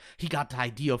 "Well, he got the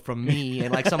idea from me,"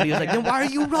 and like somebody was like, "Then why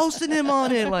are you roasting him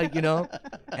on it?" Like, you know,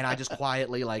 and I just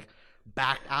quietly like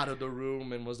backed out of the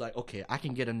room and was like, "Okay, I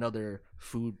can get another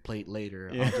food plate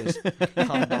later. Yeah. I'll just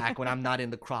come back when I'm not in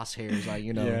the crosshairs," like,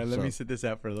 you know. Yeah, let so- me sit this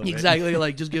out for a little bit. exactly,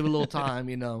 like just give it a little time,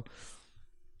 you know.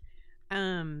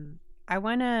 I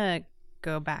want to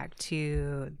go back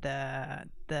to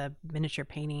the miniature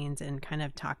paintings and kind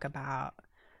of talk about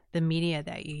the media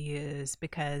that you use,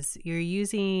 because you're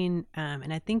using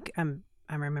and I think I'm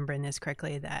remembering this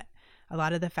correctly, that a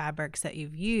lot of the fabrics that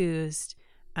you've used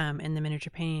in the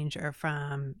miniature paintings are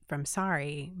from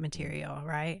sari material,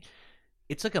 right?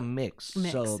 It's like a mix.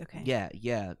 Mix, So okay.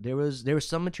 yeah. There were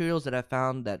some materials that I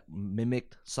found that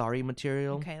mimicked sari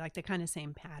material. Okay, like the kind of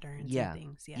same patterns Yeah. and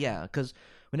things. Yeah, because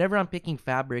whenever I'm picking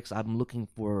fabrics, I'm looking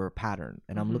for pattern,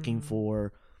 and I'm looking Mhm.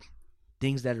 for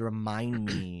things that remind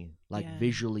me, like Yeah.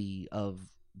 visually, of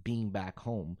being back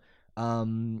home.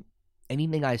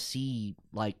 Anything I see,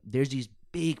 like there's these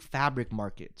big fabric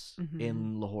markets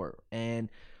in Lahore, and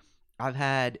I've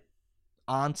had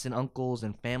aunts and uncles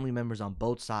and family members on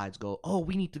both sides go, "Oh,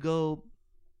 we need to go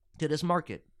to this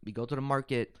market." We go to the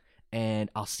market, and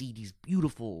I'll see these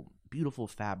beautiful, beautiful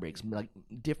fabrics, like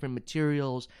different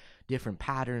materials, different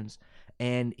patterns.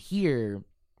 And here,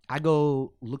 I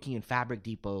go looking in fabric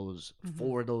depots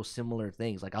for those similar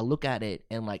things. Like I look at it,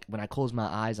 and like when I close my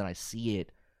eyes and I see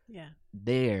it Yeah.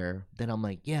 there, then I'm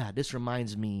like, yeah, this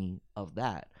reminds me of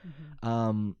that.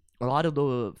 Mhm. A lot of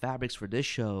the fabrics for this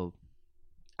show,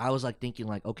 I was like thinking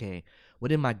like, okay, what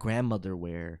did my grandmother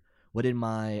wear? What did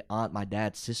my aunt, my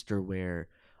dad's sister wear?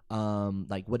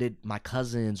 Like what did my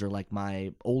cousins or like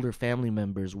my older family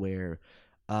members wear?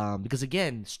 Because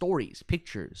again, stories,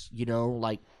 pictures, you know,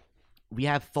 like we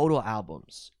have photo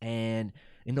albums, and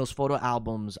in those photo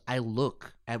albums, I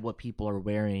look at what people are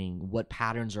wearing, what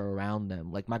patterns are around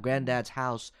them. Like my granddad's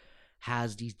house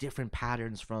has these different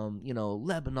patterns from, you know,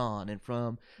 Lebanon and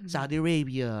from Saudi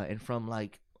Arabia and from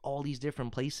like all these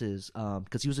different places,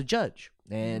 because he was a judge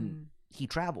and he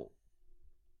traveled.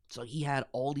 So he had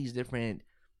all these different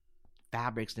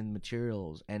fabrics and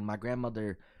materials, and my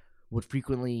grandmother would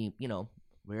frequently, you know,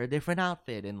 wear a different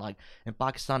outfit. And like in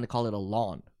Pakistan, they call it a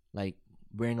lawn, like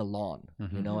wearing a lawn,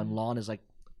 you know, and lawn is like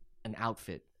an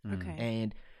outfit. Okay.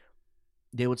 And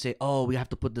they would say, "Oh, we have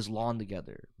to put this lawn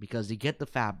together," because they get the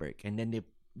fabric and then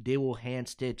they will hand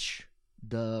stitch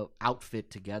the outfit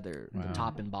together, Wow. the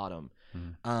top and bottom.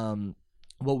 Mm.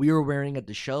 What we were wearing at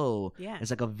the show Yeah. is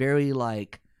like a very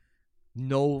like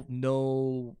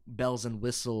no bells and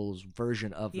whistles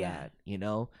version of Yeah. that, you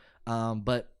know.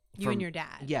 But You and your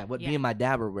dad. yeah, what me and my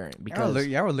dad were wearing, Because because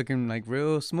y'all were looking like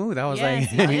real smooth. I was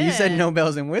Yes, like, you you said did. no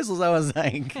bells and whistles. I was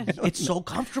like, it's so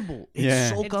comfortable. It's Yeah.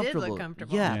 so It did look comfortable.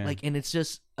 comfortable. Yeah, Yeah. like, and it's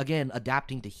just again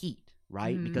adapting to heat.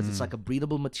 right? Because it's like a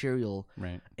breathable material.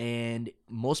 Right. And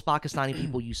most Pakistani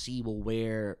people you see will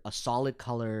wear a solid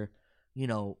color,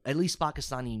 at least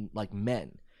Pakistani like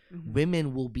men.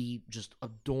 Women will be just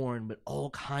adorned with all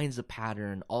kinds of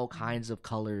pattern, all kinds of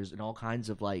colors, and all kinds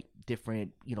of like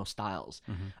different, styles.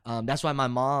 That's why my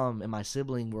mom and my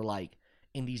sibling were like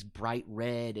in these bright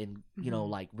red and,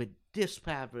 like with this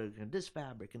fabric and this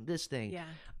fabric and this thing.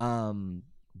 Yeah.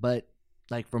 But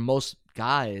like for most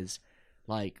guys,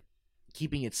 like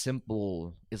keeping it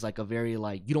simple is like a very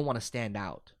like, you don't want to stand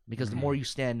out, because the more you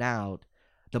stand out,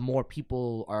 the more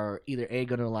people are either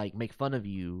gonna like make fun of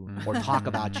you or talk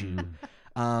about you,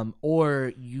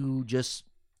 or you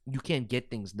can't get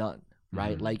things done,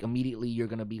 right? Like immediately you're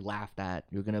gonna be laughed at.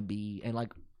 You're gonna be, and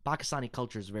like Pakistani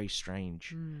culture is very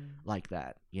strange like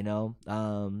that,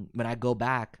 When I go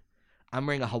back, I'm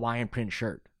wearing a Hawaiian print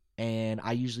shirt, and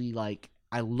I usually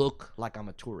I look like I'm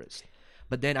a tourist,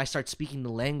 but then I start speaking the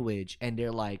language, and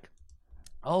they're like,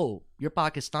 "Oh, you're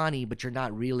Pakistani, but you're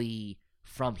not really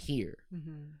from here."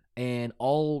 And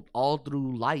all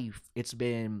through life, it's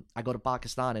been, I go to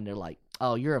Pakistan and they're like,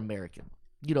 "Oh, you're American,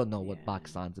 you don't know what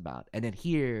Pakistan's about." And then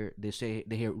here they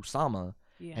hear Usama,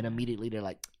 and immediately they're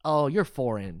like, "Oh, you're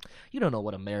foreign, you don't know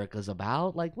what America's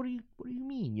about. Like, what do you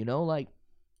mean, like,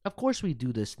 of course we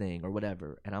do this thing or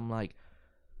whatever." And I'm like,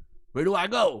 where do I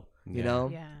go?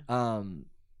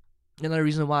 Another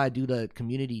reason why I do the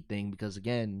community thing, because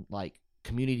again, like,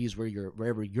 community is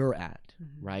wherever you're at,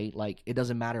 right? Like, it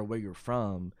doesn't matter where you're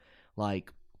from.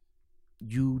 Like,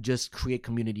 you just create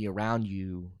community around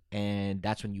you, and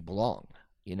that's when you belong,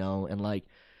 And like,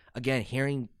 again,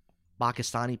 hearing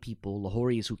Pakistani people,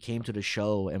 Lahoris, who came to the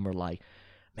show and were like,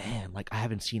 "Man, like, I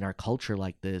haven't seen our culture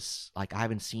like this. Like, I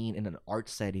haven't seen in an art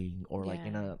setting or like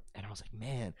and I was like,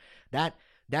 man,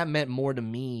 that meant more to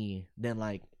me than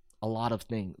like a lot of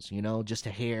things, just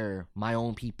to hear my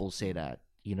own people say that,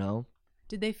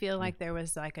 Did they feel like there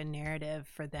was like a narrative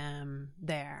for them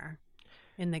there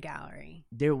in the gallery?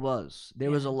 There was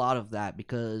a lot of that,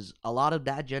 because a lot of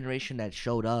that generation that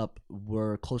showed up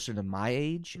were closer to my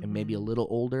age and maybe a little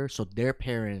older. So their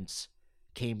parents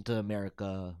came to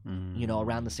America,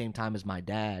 around the same time as my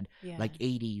dad, like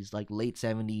 80s, like late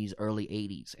 70s, early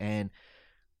 80s. And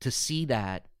to see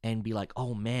that and be like,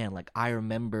 oh man, like I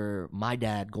remember my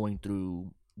dad going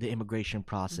through the immigration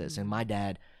process and my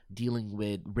dad dealing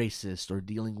with racist or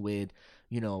dealing with,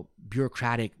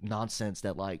 bureaucratic nonsense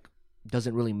that like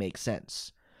doesn't really make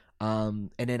sense.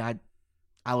 And then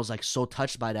I was like so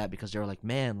touched by that, because they were like,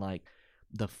 man, like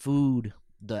the food,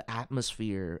 the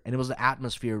atmosphere, and it was the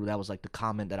atmosphere that was like the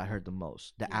comment that I heard the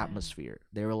most. The atmosphere.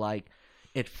 They were like,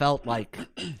 it felt like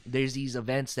there's these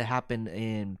events that happen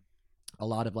in a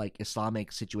lot of like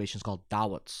Islamic situations called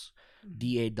dawats,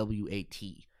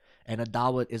 D-A-W-A-T. And a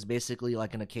dawat is basically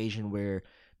like an occasion where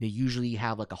they usually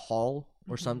have like a hall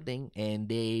or something, and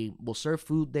they will serve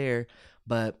food there,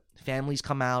 but families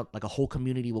come out, like a whole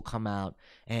community will come out,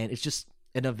 and it's just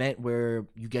an event where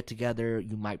you get together,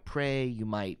 you might pray, you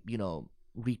might,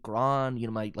 read Quran, you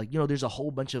might like, there's a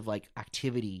whole bunch of like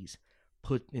activities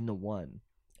put into one.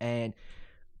 And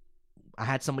I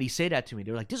had somebody say that to me.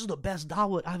 They were like, "This is the best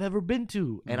dawat I've ever been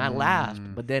to." And I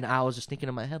laughed. But then I was just thinking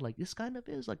in my head, like, this kind of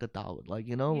is like a dawat. Like,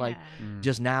 like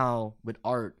just now with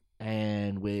art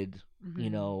and with,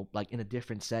 like in a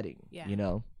different setting,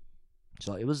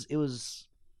 So it was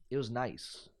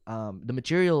nice. The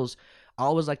materials, I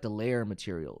always like the layer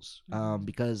materials,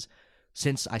 because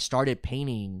since I started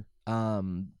painting,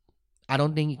 I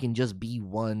don't think it can just be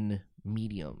one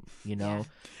medium,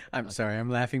 I'm sorry, I'm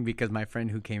laughing because my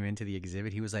friend who came into the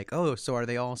exhibit, he was like, "Oh, so are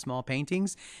they all small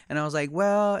paintings?" And I was like,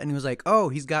 "Well," and he was like, "Oh,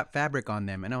 he's got fabric on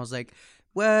them." And I was like,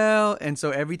 "Well," and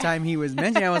so every time he was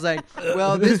mentioning, I was like,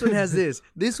 "Well, this one has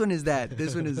this one is that,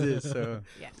 this one is this." So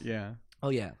yeah. Oh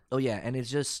yeah, and it's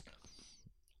just,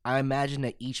 I imagine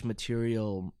that each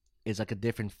material is like a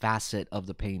different facet of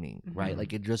the painting, right?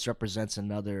 Like it just represents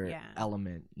another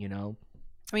element,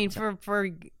 I mean, for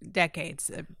decades,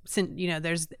 since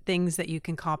there's things that you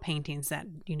can call paintings that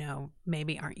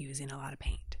maybe aren't using a lot of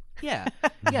paint. Yeah,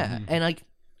 and like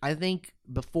I think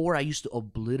before I used to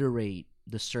obliterate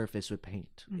the surface with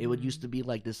paint. It would used to be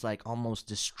like this, like almost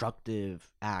destructive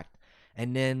act,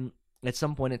 and then at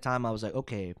some point in time, I was like,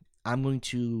 okay, I'm going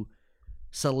to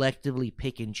selectively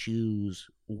pick and choose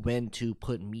when to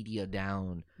put media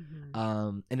down.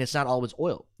 And it's not always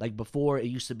oil. Like before, it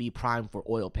used to be primed for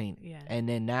oil paint, and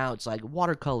then now it's like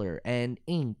watercolor and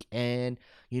ink and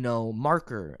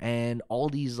marker and all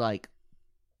these like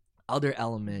other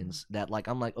elements that like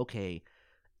I'm like, okay,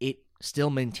 it still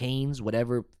maintains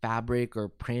whatever fabric or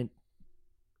print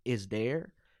is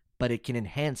there, but it can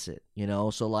enhance it,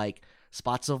 so like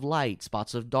spots of light,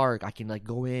 spots of dark. I can like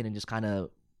go in and just kind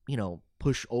of,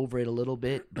 push over it a little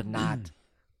bit, but not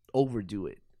overdo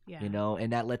it, Yeah.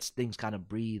 and that lets things kind of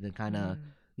breathe and kind of,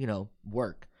 Mhm.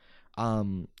 work.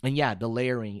 And yeah, the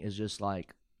layering is just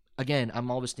like, again,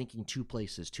 I'm always thinking two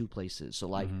places. So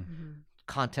like Mhm. Mhm.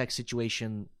 context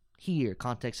situation here,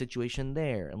 context situation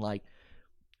there. And like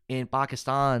in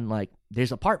Pakistan, like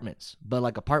there's apartments, but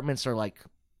like apartments are like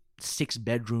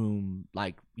 6-bedroom,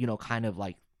 like, kind of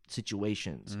like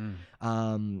situations.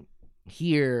 Mm.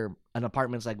 Here an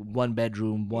apartment's like 1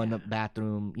 bedroom, one Yeah.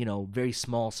 bathroom, very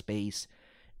small space.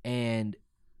 And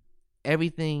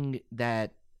everything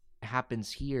that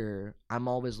happens here, I'm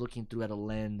always looking through at a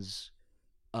lens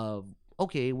of,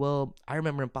 okay, well, I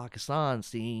remember in Pakistan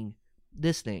seeing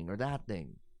this thing or that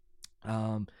thing.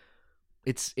 Um,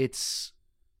 it's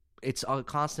a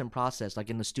constant process.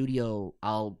 Like in the studio,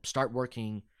 I'll start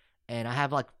working, and I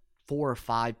have like 4 or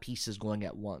 5 pieces going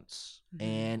at once, Mhm.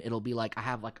 and it'll be like I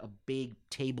have like a big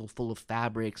table full of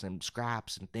fabrics and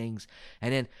scraps and things,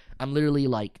 and then I'm literally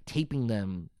like taping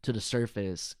them to the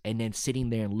surface, and then sitting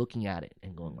there and looking at it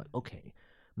and going like, okay,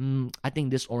 I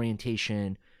think this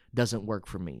orientation doesn't work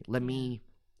for me. Let me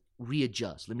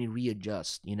readjust.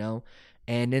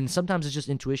 And then sometimes it's just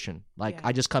intuition. Like Yeah.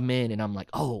 I just come in and I'm like,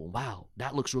 oh wow,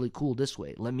 that looks really cool this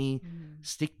way. Let me Mhm.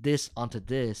 stick this onto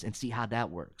this and see how that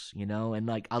works, and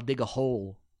like I'll dig a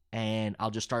hole and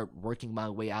I'll just start working my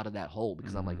way out of that hole,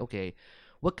 because I'm like, Mhm. okay,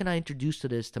 what can I introduce to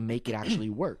this to make it actually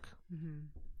work? Mhm.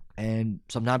 And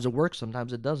sometimes it works,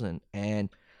 sometimes it doesn't. And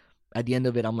at the end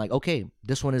of it, I'm like, okay,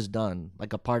 this one is done.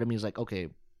 Like a part of me is like, okay,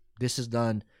 this is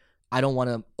done. I don't want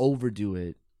to overdo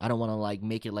it. I don't want to like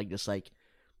make it like this like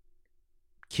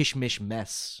kishmish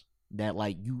mess that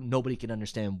like nobody can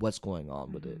understand what's going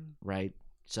on with it, Mhm. right?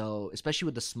 So especially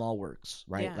with the small works,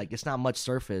 right? Yeah. Like it's not much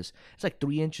surface. It's like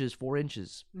 3 inches, 4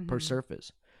 inches per Mhm.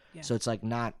 surface. Yeah. So it's like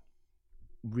not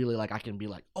really like I can be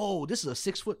like, oh, this is a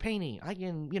 6-foot painting. I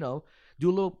can, do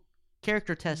a little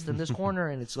character test in this corner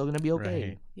and it's still gonna be okay.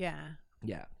 Right. Yeah.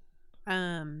 Yeah.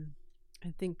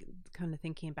 I think kind of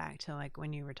thinking back to like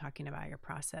when you were talking about your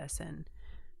process and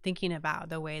thinking about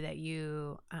the way that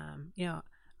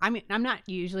I mean, I'm not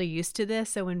usually used to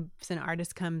this. So when an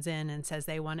artist comes in and says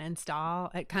they want to install,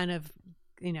 it kind of,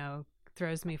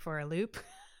 throws me for a loop.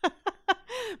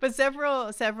 But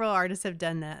several artists have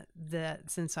done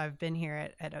that since I've been here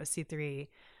at OC3.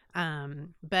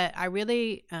 But I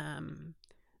really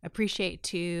appreciate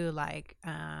too, like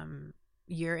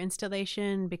your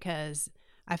installation, because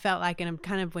I felt like, and I'm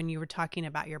kind of, when you were talking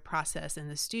about your process in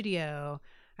the studio,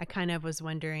 I kind of was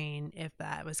wondering if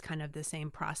that was kind of the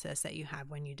same process that you have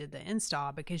when you did the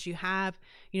install, because you have,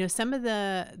 some of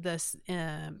the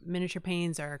miniature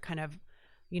paintings are kind of,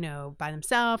 by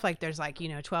themselves, like there's like,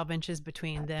 12 inches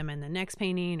between them and the next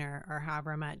painting, or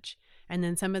however much. And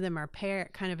then some of them are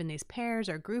kind of in these pairs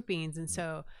or groupings. And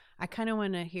so I kind of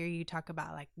want to hear you talk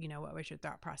about like, what was your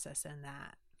thought process in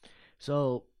that?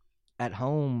 So at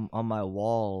home on my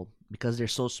wall, because they're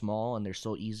so small and they're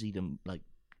so easy to like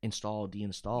install,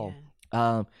 deinstall,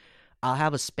 I'll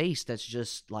have a space that's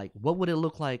just like, what would it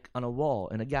look like on a wall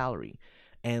in a gallery?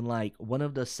 And like one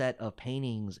of the set of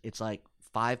paintings, it's like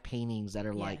 5 paintings that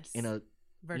are like in a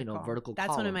vertical That's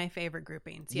one of column. my favorite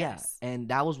groupings. Yeah. Yes. And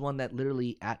that was one that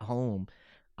literally at home,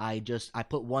 I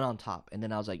put one on top, and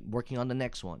then I was like working on the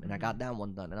next one, and I got that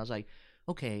one done, and I was like,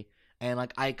 okay. And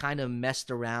like I kind of messed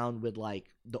around with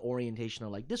like the orientation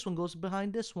of like this one goes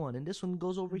behind this one and this one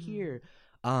goes over here.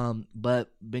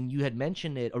 But when you had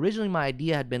mentioned it, originally my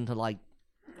idea had been to like,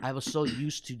 I was so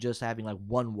used to just having like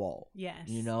one wall. Yes.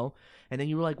 And then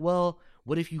you were like, well,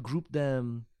 what if you group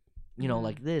them,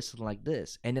 like this and like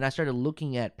this? And then I started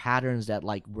looking at patterns that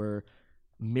like were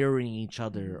mirroring each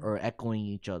other or echoing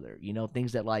each other,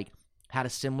 things that like had a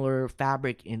similar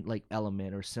fabric in like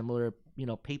element or similar,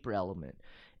 paper element.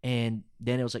 And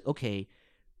then it was like, okay,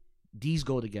 these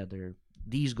go together,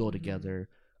 the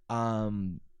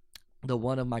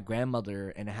one of my grandmother,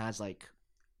 and it has like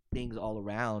things all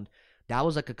around, that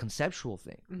was like a conceptual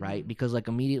thing, right? Because like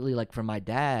immediately, like for my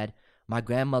dad, my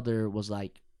grandmother was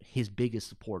like his biggest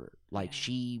supporter. Like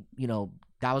she,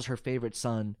 that was her favorite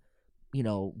son.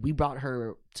 We brought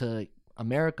her to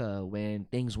America when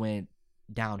things went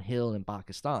downhill in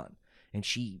Pakistan, and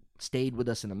she stayed with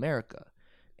us in America.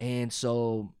 And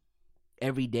so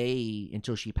every day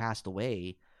until she passed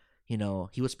away, he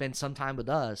would spend some time with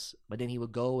us, but then he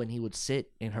would go and he would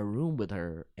sit in her room with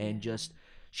her and just,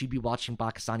 she'd be watching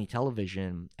Pakistani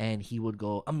television, and he would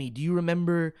go, Ami, do you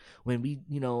remember when we,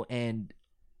 and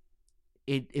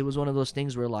it was one of those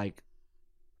things where like,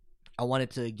 I wanted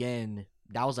to, again,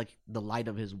 that was like the light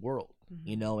of his world,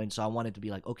 and so I wanted to be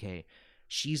like, okay,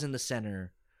 she's in the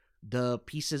center. The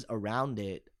pieces around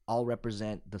it all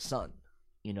represent the sun,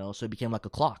 so it became like a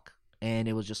clock. And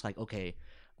it was just like, okay,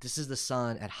 this is the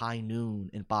sun at high noon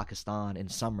in Pakistan in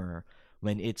summer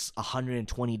when it's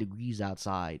 120 degrees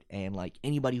outside, and like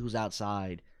anybody who's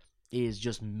outside is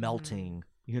just melting,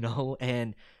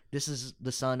 and this is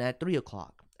the sun at 3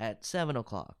 o'clock, at 7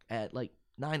 o'clock, at like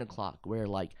 9 o'clock, where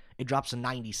like it drops to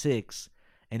 96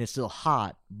 and it's still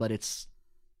hot, but it's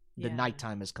the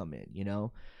nighttime has come in,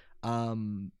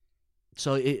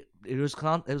 so it was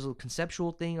a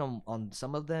conceptual thing on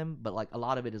some of them, but like a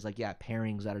lot of it is like,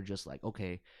 pairings that are just like,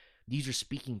 okay, these are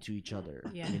speaking to each other,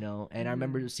 and I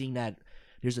remember seeing that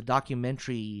there's a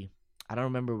documentary, I don't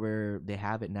remember where they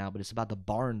have it now, but it's about the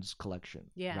Barnes collection,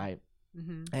 right?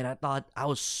 And I thought, I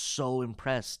was so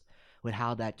impressed with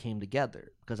how that came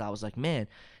together, because I was like, man,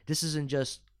 this isn't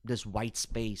just this white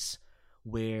space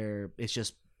where it's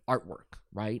just artwork,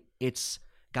 right? It's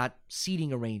got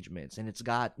seating arrangements, and it's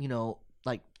got,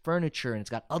 like furniture, and it's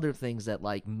got other things that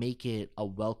like make it a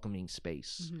welcoming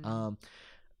space.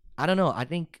 I don't know. I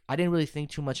think I didn't really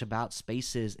think too much about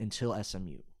spaces until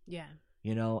SMU. Yeah.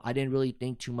 I didn't really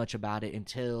think too much about it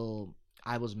until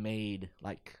I was made,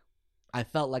 like, I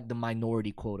felt like the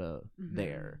minority quota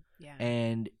there. Yeah.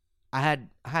 And I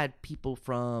had people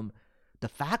from the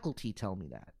faculty tell me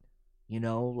that,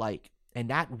 like, and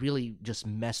that really just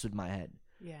messed with my head.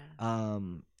 Yeah.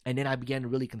 And then I began to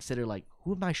really consider, like,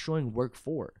 who am I showing work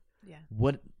for? Yeah.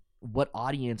 What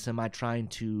audience am I trying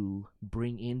to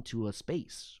bring into a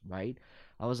space, right?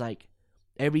 I was like,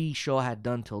 every show I had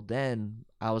done till then,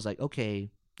 I was like,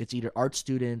 okay, it's either art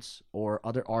students or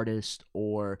other artists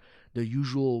or the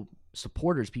usual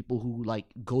supporters, people who like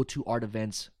go to art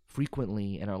events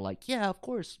frequently and are like, yeah, of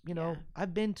course,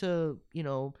 I've been to,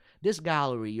 this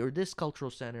gallery or this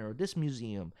cultural center or this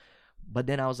museum. But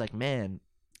then I was like, man,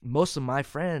 most of my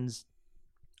friends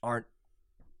aren't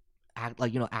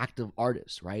active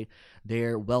artists, right?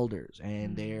 They're welders,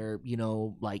 and they're,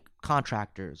 like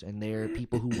contractors, and they're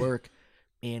people who work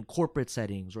in corporate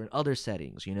settings or in other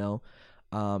settings, and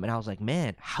I was like,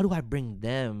 man, how do I bring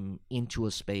them into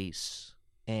a space?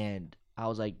 And I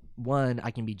was like, one,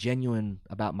 I can be genuine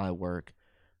about my work.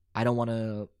 I don't want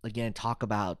to, again, talk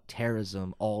about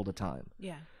terrorism all the time.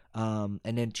 Yeah. And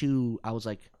then two, I was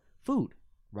like, food,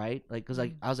 right? Like, because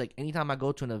like I was like, anytime I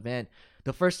go to an event,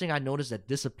 the first thing I notice that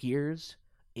disappears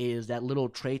is that little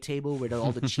tray table where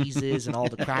all the cheeses and all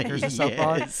the crackers and stuff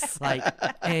are. Like,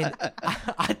 and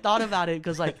I thought about it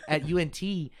because like at UNT,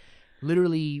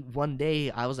 literally one day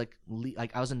I was like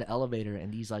I was in the elevator,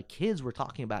 and these like kids were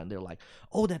talking about it, and they're like,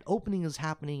 oh, that opening is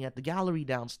happening at the gallery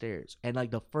downstairs. And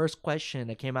like the first question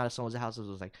that came out of someone's house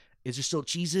was like, is there still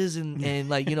cheeses and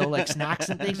like, like snacks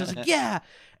and things? I was like, yeah.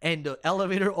 And the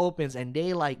elevator opens, and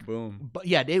they like, boom. But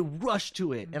yeah, they rush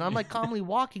to it. And I'm like calmly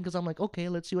walking because I'm like, okay,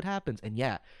 let's see what happens. And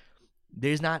yeah,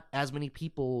 there's not as many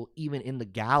people even in the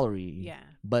gallery. Yeah.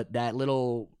 But that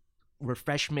little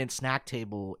refreshment snack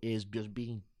table is just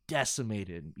being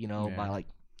decimated, by like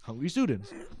hungry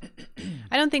students.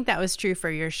 I don't think that was true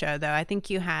for your show, though. I think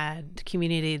you had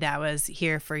community that was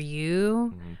here for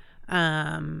you.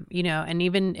 And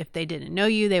even if they didn't know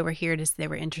you, they were here they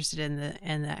were interested in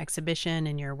the exhibition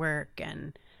and your work.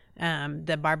 And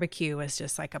the barbecue was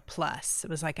just like a plus. It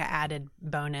was like an added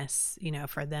bonus,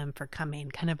 for them for coming,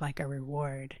 kind of like a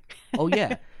reward. Oh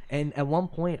yeah. And at one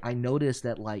point I noticed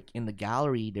that like in the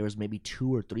gallery there was maybe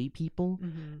 2 or 3 people,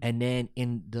 and then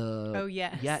in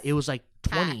the it was like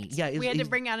 20. Packed. Yeah, we had to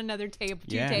bring out another table,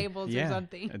 2 tables or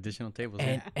something. Additional tables.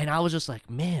 And I was just like,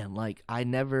 man, like I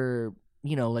never,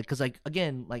 like, because like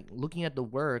again, like looking at the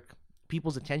work,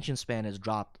 people's attention span has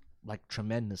dropped like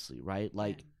tremendously, right?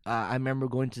 Like I remember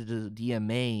going to the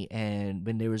DMA, and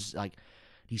when there was like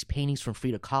these paintings from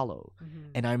Frida Kahlo,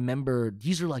 and I remember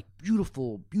these are like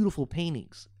beautiful, beautiful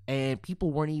paintings, and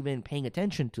people weren't even paying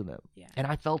attention to them. Yeah. And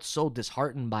I felt so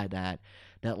disheartened by that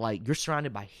like you're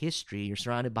surrounded by history, you're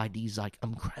surrounded by these like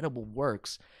incredible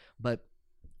works, but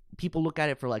people look at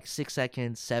it for like 6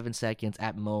 seconds, 7 seconds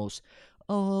at most.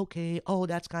 Oh, okay. Oh,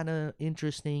 that's kind of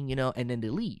interesting, and then they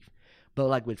leave. But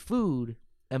like with food,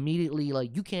 immediately,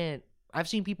 like you can't, I've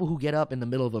seen people who get up in the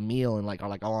middle of a meal and like are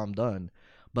like, oh, I'm done.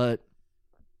 But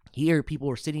here, people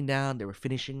were sitting down, they were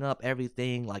finishing up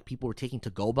everything. Like people were taking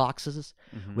to-go boxes,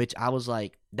 which I was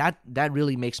like, that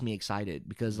really makes me excited,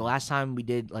 because the last time we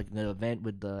did like the event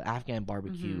with the Afghan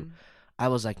barbecue, I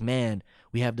was like, man,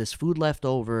 we have this food left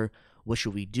over. What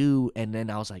should we do? And then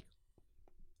I was like,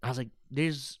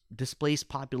 there's displaced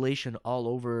population all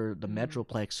over the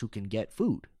Metroplex who can get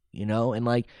food, and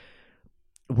like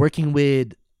working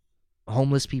with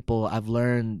homeless people, I've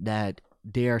learned that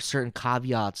there are certain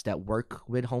caveats that work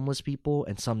with homeless people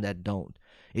and some that don't.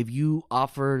 If you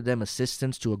offer them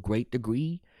assistance to a great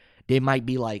degree, they might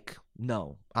be like,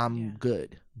 no, I'm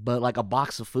good. But like a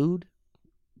box of food,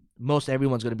 most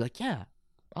everyone's going to be like, yeah,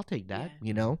 I'll take that,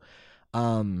 you know?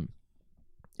 And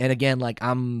again, like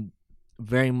I'm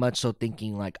very much so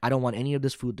thinking like, I don't want any of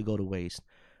this food to go to waste.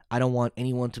 I don't want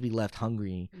anyone to be left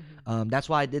hungry. That's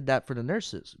why I did that for the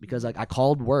nurses, because like I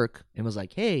called work and was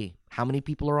like, hey, how many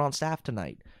people are on staff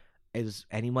tonight? Is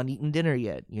anyone eating dinner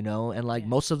yet? You know, and like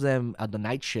most of them at the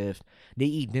night shift, they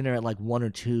eat dinner at like 1 or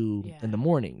 2 in the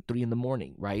morning, 3 in the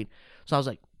morning, right? So I was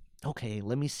like, okay,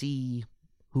 let me see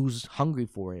who's hungry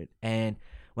for it. And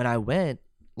when I went,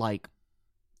 like,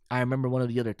 I remember one of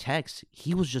the other techs,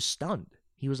 he was just stunned.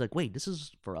 He was like, wait, this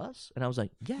is for us? And I was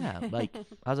like, yeah. Like,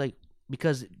 I was like,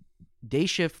 because day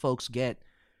shift folks get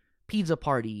pizza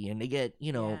party and they get,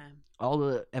 you know, all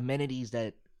the amenities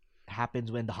that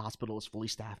happens when the hospital is fully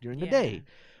staffed during the day.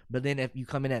 But then if you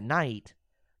come in at night,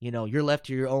 you know, you're left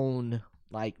to your own,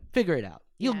 like, figure it out.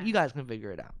 You guys can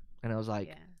figure it out. And I was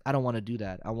like, I don't want to do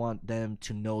that. I want them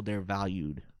to know they're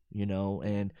valued, you know,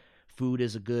 and food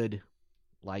is a good,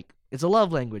 like, it's a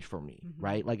love language for me,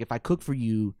 right? Like, if I cook for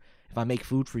you, if I make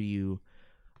food for you,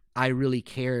 I really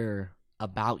care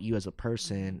about you as a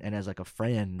person and as like a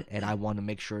friend, and I want to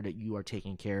make sure that you are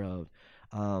taken care of.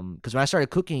 Because when I started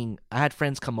cooking, I had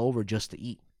friends come over just to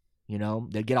eat. You know,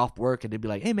 they'd get off work and they'd be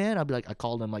like, hey man, I'd be like, I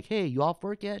called them like, hey, you off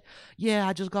work yet? Yeah,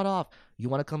 I just got off. You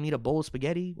want to come eat a bowl of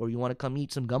spaghetti, or you want to come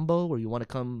eat some gumbo, or you want to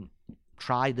come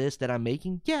try this that I'm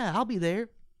making? Yeah, I'll be there.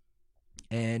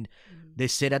 And they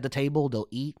sit at the table, they'll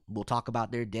eat, we'll talk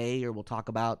about their day, or we'll talk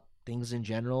about things in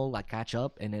general, like catch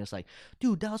up. And then it's like,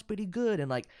 dude, that was pretty good. And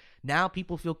like now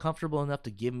people feel comfortable enough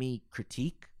to give me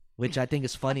critique, which I think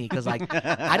is funny, because like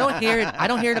I don't hear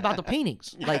it about the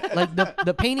paintings. Like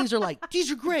the paintings are like, these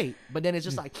are great, but then it's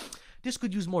just like, this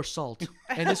could use more salt,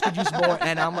 and this could use more.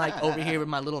 And I'm like over here with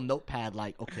my little notepad,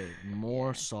 like, okay,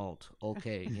 more salt,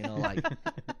 okay, you know, like,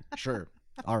 sure,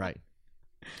 all right.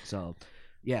 So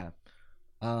yeah.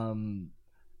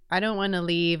 I don't want to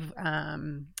leave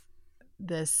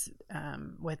this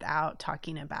without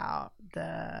talking about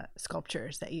the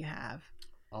sculptures that you have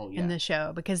in the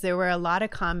show, because there were a lot of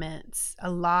comments,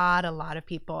 a lot of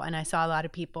people, and I saw a lot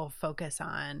of people focus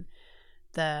on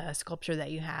the sculpture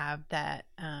that you have that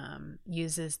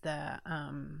uses the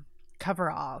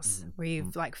coveralls where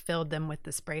you've like filled them with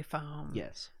the spray foam.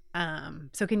 Yes.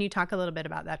 So can you talk a little bit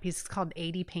about that piece? It's called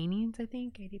 80 Paintings, I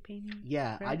think. 80 Paintings.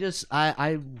 Yeah, right?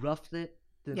 I roughed it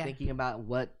to thinking about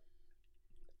what.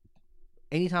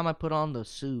 Anytime I put on the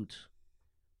suit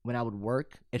when I would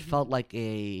work, it felt like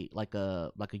a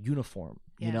uniform,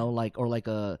 you know, like, or like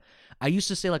I used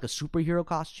to say like a superhero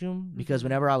costume, because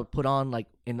whenever I would put on, like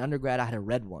in undergrad, I had a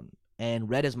red one, and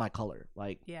red is my color.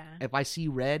 Like, if I see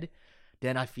red,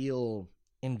 then I feel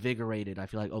invigorated. I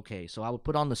feel like, okay, so I would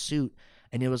put on the suit,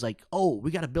 and it was like, oh,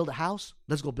 we got to build a house.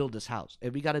 Let's go build this house.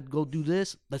 If we got to go do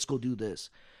this, let's go do this.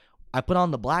 I put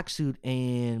on the black suit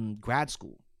in grad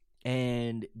school,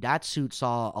 and that suit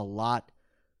saw a lot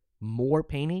more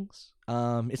paintings.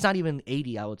 It's not even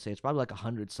 80, I would say. It's probably like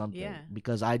 100 something,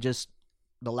 because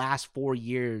the last 4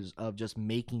 years of just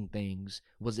making things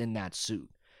was in that suit.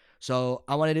 So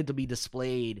I wanted it to be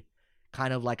displayed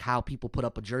kind of like how people put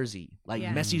up a jersey, like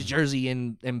Messi's jersey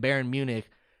in Bayern Munich,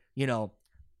 you know,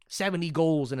 70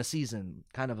 goals in a season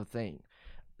kind of a thing.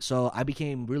 So I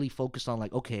became really focused on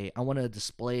like, okay, I want to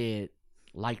display it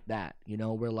like that, you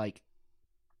know, where like,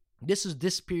 this is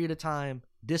this period of time,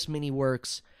 this many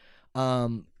works.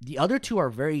 The other two are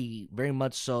very, very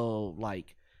much so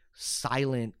like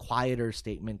silent, quieter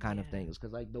statement kind of things.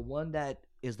 Cause like the one that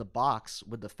is the box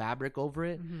with the fabric over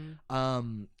it.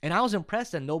 And I was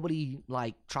impressed that nobody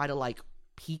like tried to like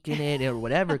peek in it or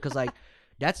whatever. Cause like,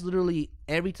 that's literally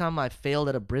every time I failed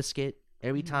at a brisket,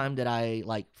 every time that I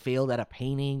like failed at a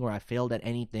painting or I failed at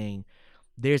anything,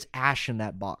 there's ash in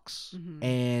that box.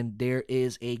 And there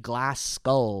is a glass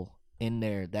skull in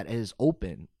there that is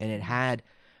open, and it had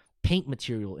paint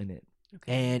material in it.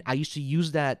 And I used to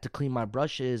use that to clean my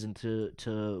brushes and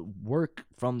to work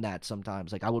from that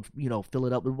sometimes. Like I would, you know, fill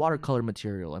it up with watercolor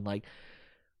material, and like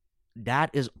that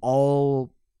is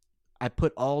all, I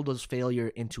put all those failure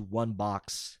into one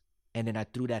box, and then I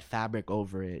threw that fabric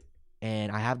over it.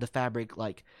 And I have the fabric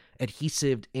like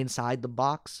adhesive inside the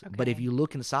box. But if you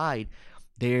look inside,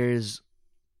 there's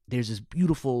this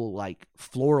beautiful like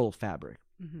floral fabric.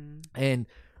 And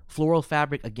floral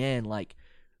fabric, again, like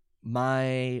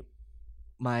the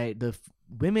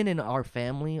women in our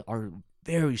family are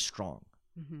very strong.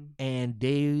 And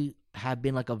they have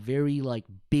been like a very like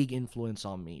big influence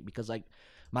on me, because like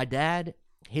my dad,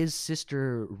 his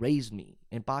sister raised me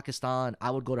in Pakistan.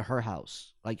 I would go to her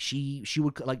house. Like she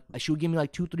would give me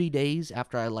like 2-3 days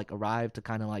after I like arrived to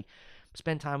kind of like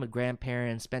spend time with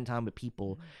grandparents, spend time with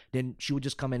people. Then she would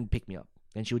just come in and pick me up,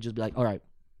 and she would just be like, all right,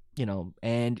 you know.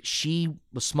 And she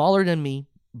was smaller than me,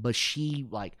 but she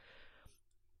like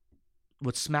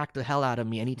would smack the hell out of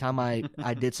me anytime I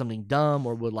did something dumb,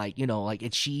 or would like, you know, like,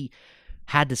 and she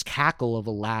had this cackle of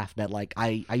a laugh that like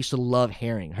I used to love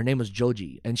hearing. Her name was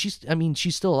Joji, and she's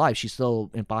still alive. She's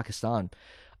still in Pakistan.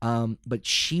 But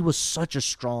she was such a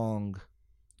strong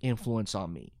influence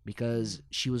on me because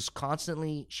she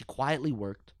quietly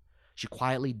worked. She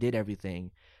quietly did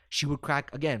everything. She would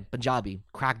crack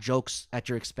jokes at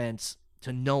your expense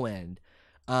to no end.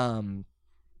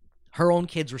 Her own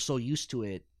kids were so used to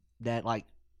it that like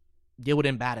they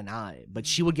wouldn't bat an eye, but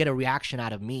she would get a reaction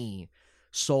out of me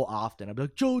so often. I'd be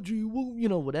like, Joji, well, you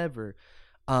know, whatever.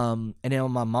 And then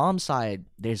on my mom's side,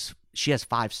 she has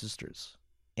 5 sisters,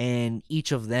 and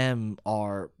each of them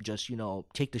are just, you know,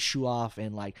 take the shoe off,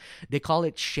 and like they call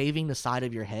it shaving the side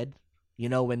of your head, you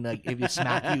know, when like if you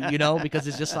smack you, you know, because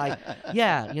it's just like,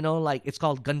 yeah, you know, like it's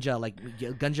called ganja. Like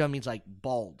ganja means like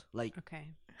bald, like Okay.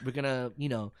 we're gonna, you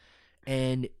know.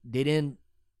 And they didn't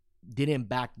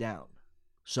back down.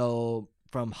 So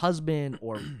from husband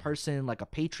or person, like a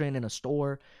patron in a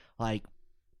store, like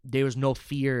there was no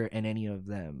fear in any of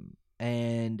them.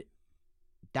 And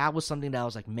that was something that I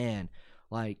was like, man,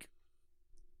 like,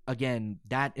 again,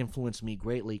 that influenced me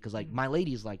greatly, because like my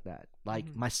lady's like that, like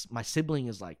my sibling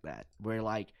is like that, where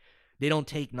like they don't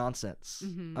take nonsense.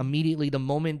 Immediately the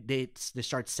moment they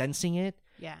start sensing it,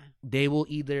 Yeah. they will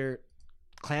either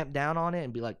clamp down on it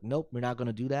and be like, nope, we're not going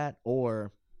to do that,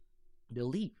 or they'll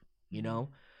leave, you know.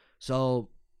 So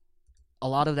a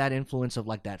lot of that influence of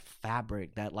like that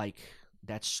fabric, that like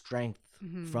that strength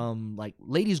from like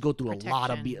ladies go through Protection.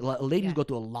 a lot of go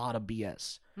through a lot of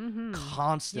BS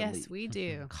constantly. Yes, we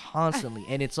do. Constantly.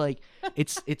 And it's like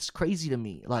it's crazy to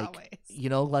me, like Always. you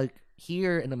know, like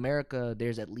here in America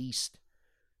there's at least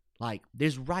like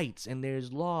there's rights and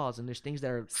there's laws and there's things that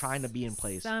are trying to be in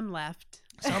place. Some left.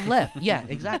 Yeah,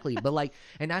 exactly. But like,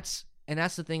 and that's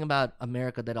the thing about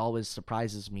America that always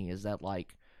surprises me, is that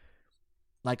like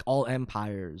all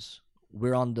empires,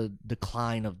 we're on the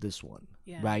decline of this one.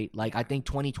 Yeah. Right? Like I think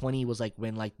 2020 was like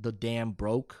when like the dam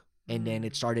broke, and then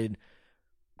it started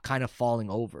kind of falling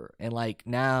over, and like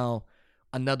now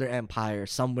another empire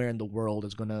somewhere in the world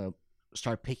is gonna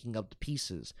start picking up the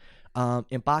pieces.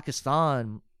 In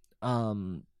Pakistan,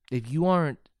 if you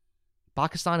aren't,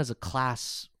 Pakistan is a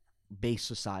class-based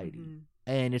society,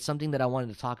 and it's something that I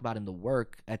wanted to talk about in the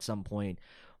work at some point,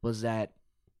 was that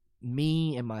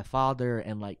me and my father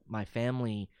and like my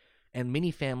family and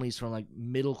many families from like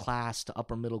middle class to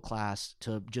upper middle class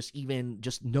to just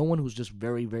no one who's just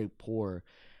very, very poor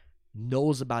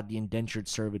knows about the indentured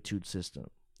servitude system.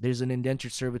 There's an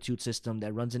indentured servitude system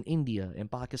that runs in India, in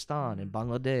Pakistan, in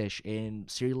Bangladesh, in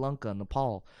Sri Lanka,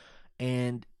 Nepal.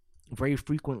 And very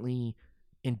frequently,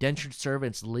 indentured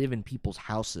servants live in people's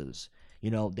houses.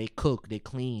 You know, they cook, they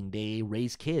clean, they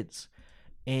raise kids.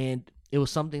 And it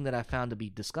was something that I found to be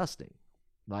disgusting.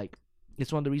 Like,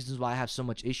 it's one of the reasons why I have so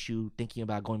much issue thinking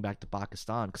about going back to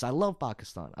Pakistan, because I love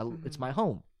Pakistan. It's my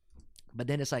home. But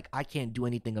then it's like I can't do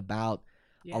anything about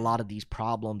a lot of these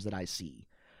problems that I see.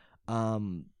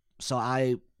 So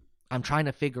I'm trying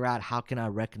to figure out how can I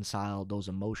reconcile those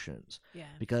emotions. Yeah.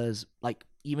 Because like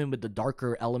even with the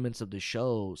darker elements of the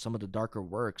show, some of the darker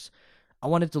works, I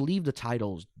wanted to leave the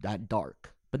titles that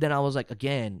dark. But then I was like,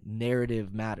 again,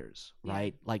 narrative matters,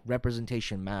 right? Like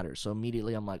representation matters. So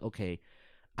immediately I'm like, okay,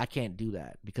 I can't do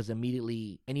that, because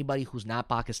immediately anybody who's not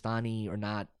Pakistani or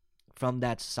not from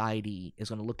that society is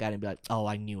going to look at it and be like, oh,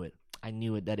 I knew it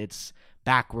that it's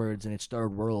backwards and it's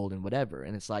third world and whatever.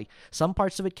 And it's like some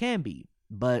parts of it can be,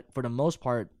 but for the most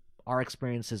part, our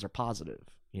experiences are positive,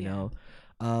 you know?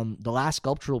 The last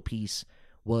sculptural piece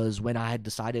was when I had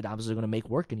decided I wasn't going to make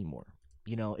work anymore.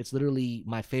 You know, it's literally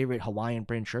my favorite Hawaiian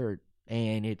print shirt,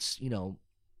 and it's, you know,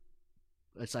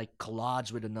 it's like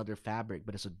collaged with another fabric,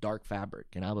 but it's a dark fabric.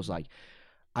 And I was like,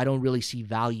 I don't really see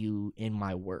value in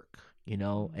my work, you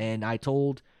know? And I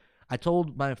told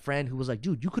my friend, who was like,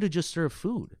 dude, you could have just served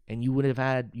food and it would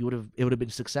have been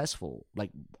successful,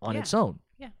 like on its own.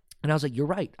 Yeah. And I was like, you're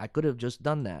right. I could have just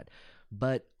done that,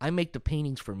 but I make the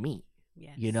paintings for me.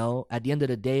 Yes. You know, at the end of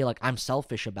the day, like I'm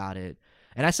selfish about it.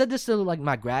 And I said this to like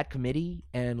my grad committee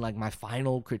and like my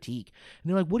final critique. And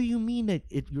they're like, what do you mean that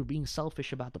you're being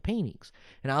selfish about the paintings?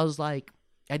 And I was like,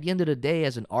 at the end of the day,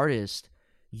 as an artist,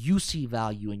 you see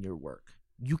value in your work.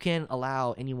 you can't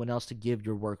allow anyone else to give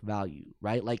your work value,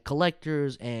 right? Like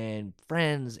collectors and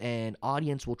friends and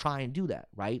audience will try and do that,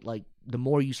 right? Like the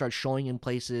more you start showing in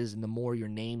places and the more your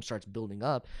name starts building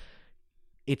up,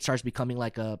 it starts becoming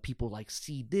like people like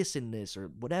see this in this or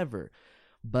whatever.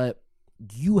 But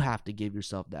you have to give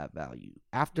yourself that value.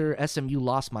 After SMU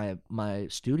lost my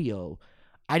studio,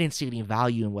 I didn't see any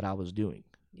value in what I was doing,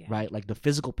 right? Like the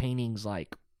physical paintings,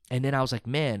 like, and then I was like,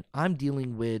 man, I'm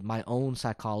dealing with my own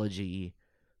psychology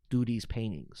through these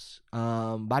paintings.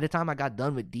 By the time I got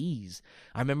done with these,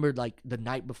 I remember like the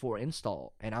night before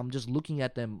install, and I'm just looking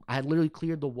at them. I had literally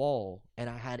cleared the wall, and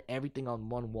I had everything on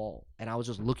one wall, and I was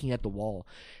just looking at the wall,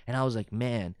 and I was like,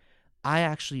 man, I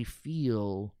actually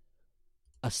feel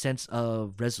a sense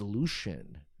of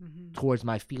resolution towards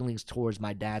my feelings towards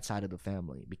my dad's side of the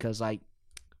family. Because like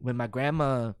when my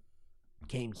grandma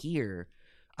came here,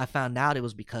 I found out it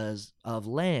was because of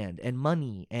land and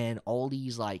money and all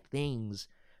these like things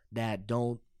that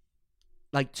don't,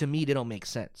 like, to me, they don't make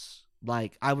sense.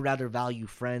 Like, I would rather value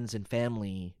friends and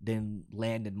family than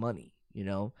land and money, you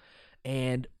know?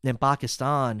 And in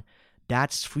Pakistan,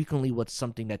 that's frequently what's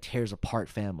something that tears apart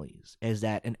families, is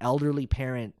that an elderly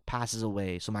parent passes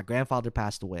away. So my grandfather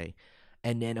passed away,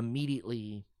 and then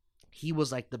immediately he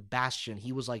was like the bastion.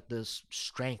 He was like this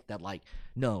strength that like,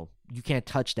 no, you can't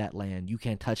touch that land. You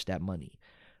can't touch that money.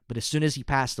 But as soon as he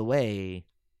passed away,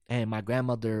 and my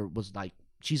grandmother was like,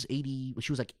 she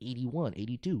was like 81,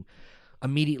 82.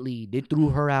 Immediately, they threw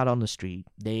her out on the street.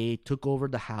 They took over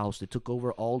the house. They took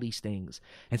over all these things.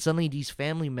 And suddenly these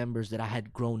family members that I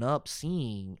had grown up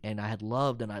seeing and I had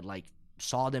loved, and I like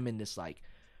saw them in this like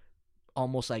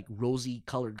almost like rosy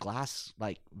colored glass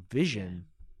like vision,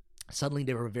 suddenly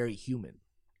they were very human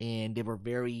and they were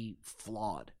very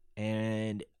flawed.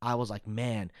 And I was like,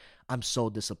 man, I'm so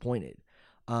disappointed.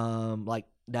 Like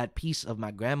that piece of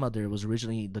my grandmother was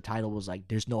originally, the title was like,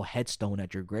 "There's no headstone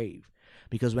at your grave."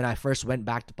 Because when I first went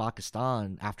back to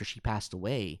Pakistan after she passed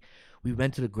away, we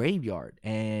went to the graveyard,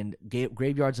 and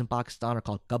graveyards in Pakistan are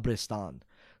called Qabristan.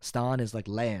 Stan is like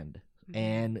land,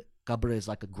 and Qabr is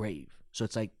like a grave. So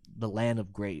it's like the land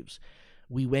of graves.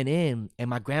 We went in, and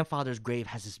my grandfather's grave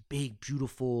has this big,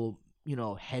 beautiful, you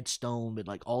know, headstone with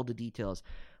like all the details.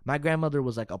 My grandmother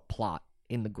was like a plot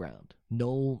in the ground.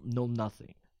 No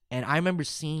nothing. And I remember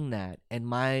seeing that, and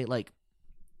my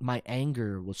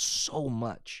anger was so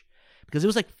much because it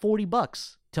was like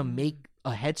 $40 to make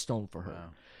a headstone for her. Wow.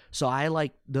 So I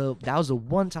that was the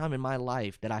one time in my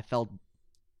life that I felt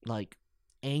like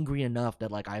angry enough that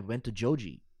like I went to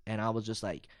Joji and I was just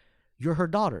like, "You're her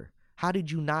daughter. How did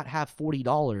you not have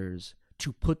 $40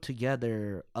 to put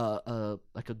together a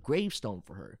gravestone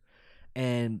for her?"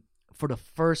 And for the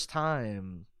first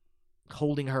time,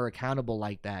 holding her accountable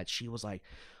like that, she was like,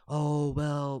 "Oh,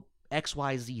 well,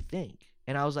 XYZ thing."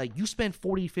 And I was like, "You spend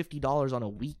 $40-$50 on a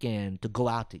weekend to go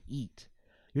out to eat.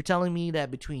 You're telling me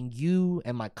that between you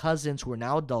and my cousins who are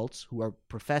now adults, who are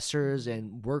professors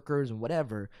and workers and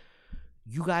whatever,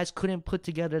 you guys couldn't put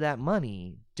together that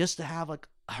money just to have like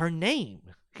her name,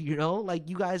 you know? Like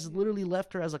you guys literally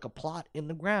left her as like a plot in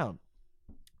the ground."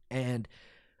 And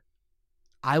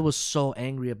I was so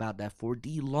angry about that for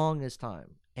the longest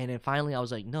time. And then finally I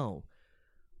was like, no,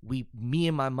 me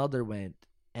and my mother went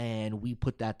and we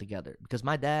put that together. Because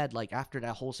my dad, like after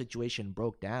that whole situation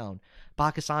broke down,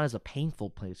 Pakistan is a painful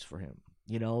place for him.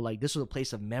 You know, like this was a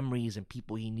place of memories and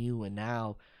people he knew. And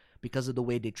now because of the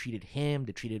way they treated him,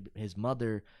 they treated his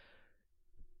mother,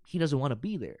 he doesn't want to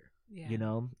be there, you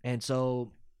know? And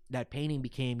so that painting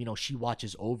became, you know, She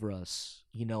Watches Over Us,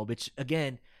 you know, which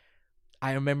again,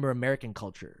 I remember American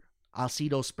culture. I'll see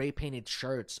those spray painted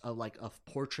shirts of like a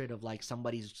portrait of like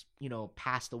somebody's, you know,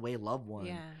 passed away loved one.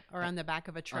 Yeah. Or on the back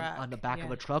of a truck. On the back of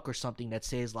a truck or something that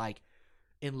says like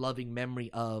in loving memory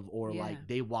of, or like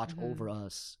they watch over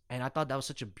us. And I thought that was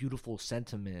such a beautiful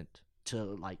sentiment to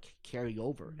like carry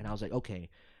over. And I was like, okay,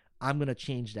 I'm going to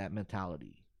change that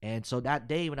mentality. And so that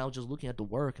day when I was just looking at the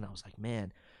work and I was like,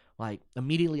 man, like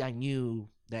immediately I knew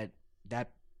that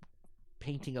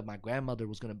painting of my grandmother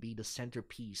was going to be the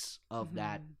centerpiece of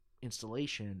that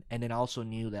installation. And then I also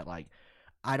knew that like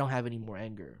I don't have any more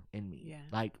anger in me.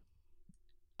 Like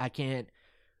I can't,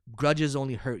 grudges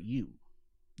only hurt you,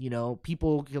 you know.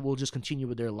 People will just continue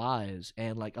with their lives,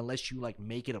 and like unless you like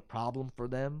make it a problem for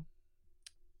them,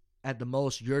 at the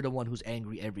most you're the one who's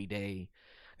angry every day.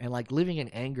 And like living in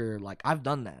anger, like I've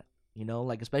done that, you know,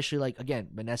 like especially like again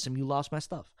when SMU lost my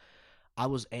stuff, I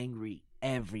was angry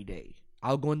every day.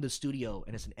 I'll go in the studio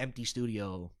and it's an empty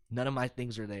studio. None of my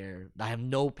things are there. I have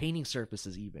no painting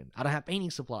surfaces even. I don't have painting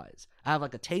supplies. I have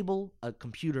like a table, a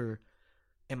computer,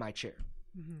 and my chair.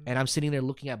 And I'm sitting there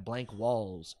looking at blank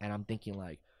walls and I'm thinking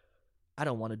like, I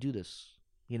don't want to do this,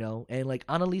 you know. And like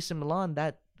Annalise and Milan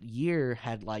that year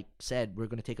had like said we're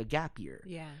gonna take a gap year,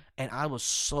 Yeah. and I was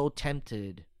so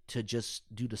tempted to just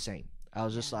do the same. I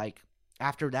was just Yeah. like,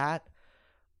 after that,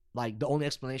 like the only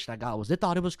explanation I got was they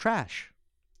thought it was trash,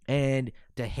 and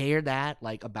to hear that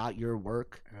like about your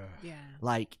work, Yeah.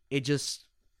 like it just,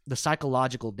 the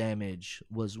psychological damage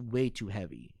was way too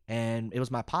heavy. And it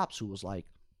was my pops who was like,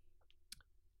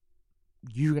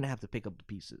 you're gonna have to pick up the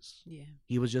pieces. Yeah.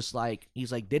 He was just like,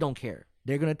 he's like, they don't care,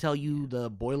 they're gonna tell you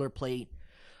the boilerplate,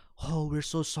 oh, we're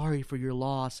so sorry for your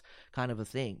loss kind of a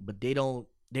thing, but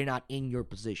they're not in your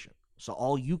position. So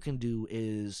all you can do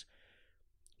is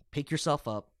pick yourself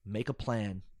up, make a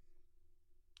plan,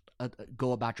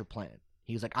 go about your plan.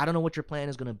 He was like, I don't know what your plan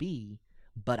is going to be,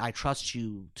 but I trust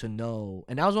you to know.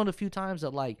 And that was one of the few times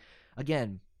that, like,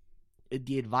 again,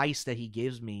 the advice that he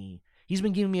gives me, he's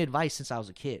been giving me advice since I was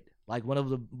a kid. Like, one of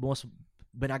the most,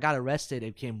 when I got arrested,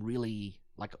 it became really,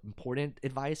 like, important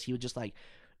advice. He was just like,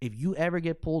 if you ever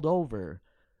get pulled over,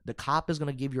 the cop is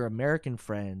going to give your American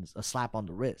friends a slap on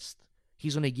the wrist.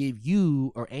 He's going to give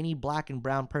you or any black and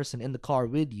brown person in the car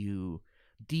with you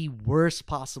the worst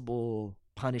possible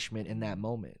punishment in that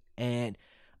moment. And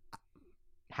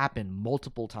happened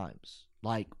multiple times.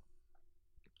 Like,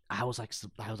 I was like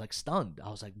stunned. I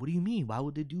was like, what do you mean? Why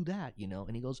would they do that? You know?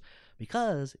 And he goes,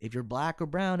 because if you're black or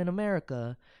brown in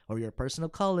America, or you're a person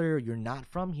of color, or you're not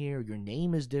from here, your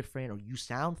name is different, or you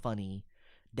sound funny,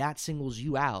 that singles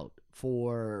you out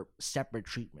for separate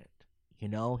treatment. You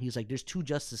know, he's like, there's two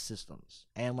justice systems.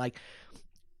 And like,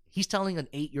 he's telling an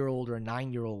 8-year-old or a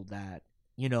 9-year-old that,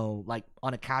 you know, like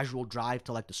on a casual drive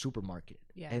to like the supermarket.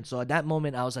 Yeah. And so at that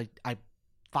moment, I was like, I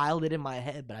filed it in my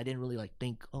head, but I didn't really like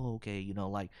think, oh, okay, you know,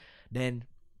 like then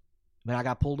when I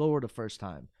got pulled over the first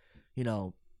time, you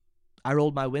know, I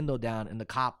rolled my window down and the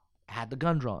cop had the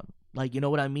gun drawn. Like, you know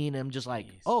what I mean? I'm just like,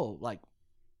 Yes. oh, like,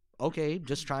 okay,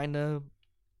 just trying to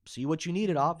see what you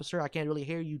needed, officer. I can't really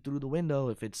hear you through the window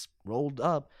if it's rolled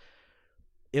up.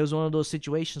 It was one of those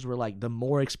situations where, like, the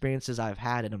more experiences I've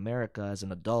had in America as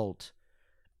an adult,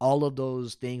 all of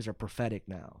those things are prophetic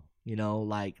now. You know,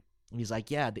 like, he's like,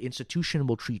 yeah, the institution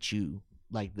will treat you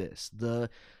like this.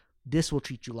 This will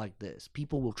treat you like this.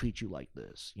 People will treat you like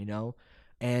this, you know?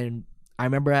 And I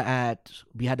remember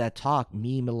we had that talk,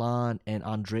 me, Milan, and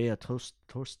Andrea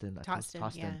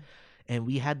Torsten. Yeah. And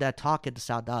we had that talk at the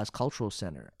South Dallas Cultural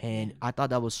Center. And Yeah. I thought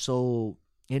that was so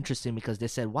interesting because they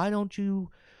said,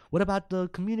 what about the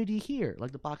community here?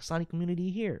 Like the Pakistani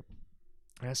community here?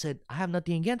 And I said, I have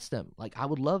nothing against them. Like, I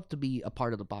would love to be a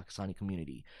part of the Pakistani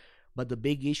community. But the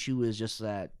big issue is just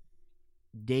that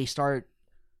they start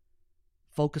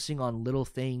focusing on little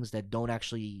things that don't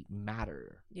actually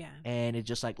matter. Yeah. And it's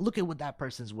just like, look at what that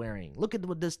person's wearing. Look at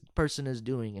what this person is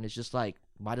doing. And it's just like,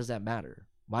 why does that matter?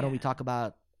 Why don't we Yeah. talk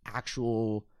about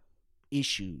actual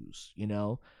issues, you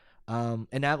know?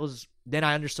 And that was, then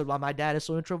I understood why my dad is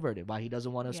so introverted, why he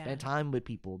doesn't want to Yeah. spend time with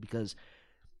people, because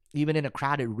even in a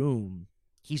crowded room,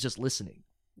 he's just listening.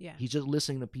 Yeah. He's just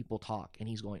listening to people talk, and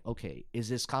he's going, okay, is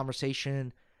this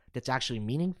conversation that's actually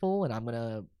meaningful and I'm going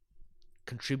to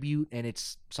contribute and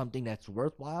it's something that's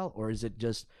worthwhile, or is it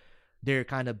just they're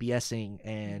kind of BSing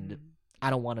and Mhm. I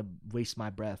don't want to waste my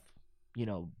breath, you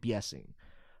know, BSing.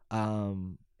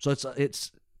 So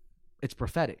it's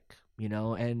prophetic, you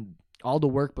know, and all the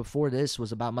work before this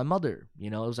was about my mother,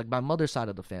 you know, it was like my mother's side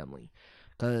of the family,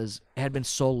 because it had been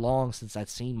so long since I'd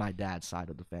seen my dad's side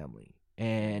of the family.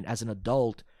 And as an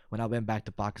adult, when I went back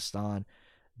to Pakistan,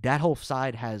 that whole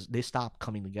side they stopped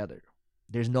coming together.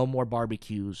 There's no more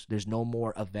barbecues. There's no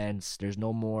more events. There's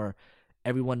no more,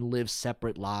 everyone lives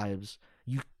separate lives.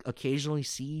 You occasionally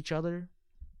see each other,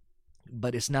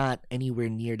 but it's not anywhere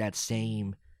near that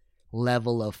same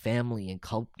level of family and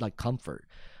comfort.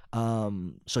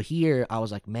 So here I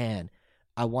was like, man,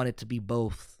 I want it to be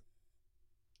both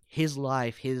his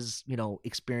life, his, you know,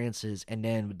 experiences, and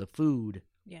then with the food,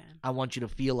 Yeah. I want you to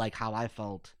feel like how I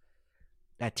felt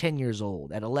at 10 years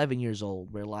old, at 11 years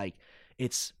old, where like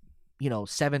it's, you know,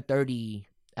 7:30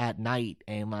 at night,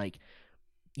 and like,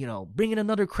 you know, bring in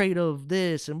another crate of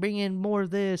this and bring in more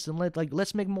of this, and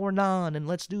let's make more naan and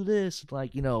let's do this.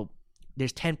 Like, you know,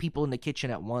 there's 10 people in the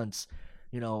kitchen at once.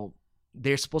 You know,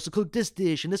 they're supposed to cook this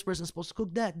dish and this person's supposed to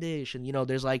cook that dish, and you know,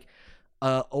 there's like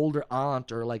a older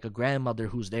aunt or like a grandmother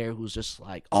who's there who's just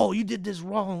like, oh, you did this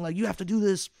wrong, like you have to do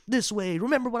this way,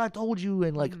 remember what I told you,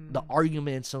 and like the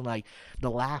arguments and like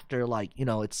the laughter, like, you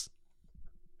know, it's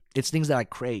things that I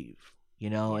crave,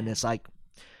 you know. And Yeah. it's like,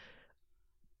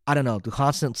 I don't know, the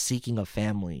constant seeking of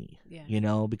family, Yeah. you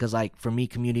know, because like for me,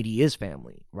 community is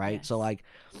family, right? So Yes. like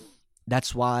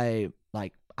that's why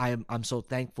like I'm so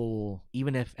thankful,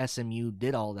 even if SMU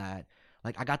did all that,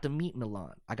 Like I got to meet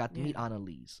Milan, I got to meet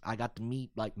Annalise, I got to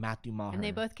meet like Matthew Maher, and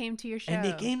they both came to your show. and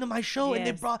they came to my show, and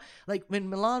they brought like when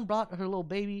Milan brought her little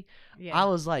baby, I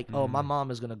was like, oh, my mom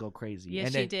is gonna go crazy. Yes,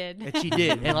 and she did. and she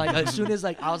did, and like as soon as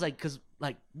like I was like, because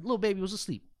like little baby was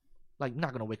asleep. Like,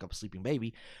 not gonna wake up a sleeping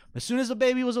baby. As soon as the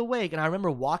baby was awake, and I remember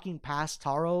walking past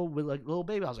Taro with like little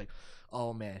baby, I was like,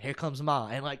 "Oh man, here comes Ma!"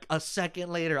 And like a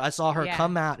second later, I saw her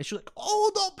come out, and she was like,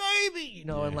 "Oh, the baby!" You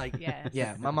know, and like,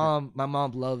 yeah, my mom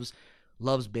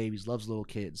loves babies, loves little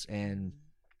kids, and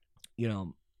you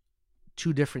know,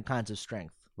 two different kinds of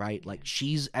strength, right? Like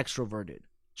she's extroverted,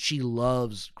 she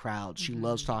loves crowds, she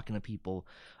loves talking to people,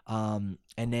 and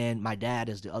then my dad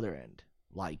is the other end,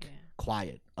 like.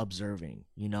 Quiet, observing,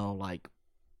 you know, like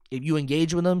if you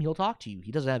engage with him, he'll talk to you.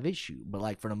 He doesn't have issue, but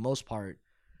like for the most part,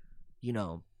 you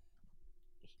know,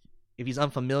 if he's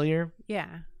unfamiliar,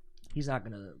 he's not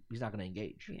gonna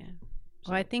engage. Yeah.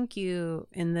 So. Well, I think you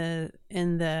in the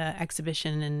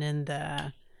exhibition and in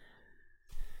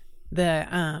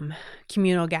the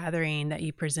communal gathering that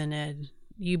you presented,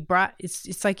 you brought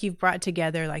it's like you've brought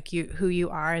together like who you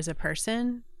are as a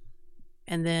person.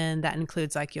 And then that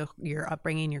includes like your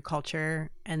upbringing, your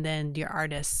culture, and then your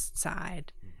artist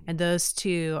side. And those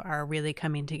two are really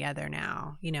coming together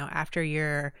now, you know, after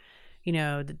your, you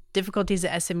know, the difficulties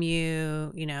at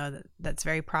SMU, you know, that's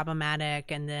very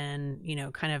problematic. And then, you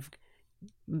know, kind of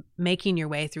making your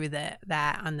way through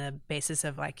that on the basis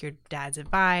of like your dad's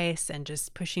advice and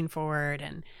just pushing forward.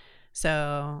 And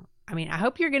so, I mean, I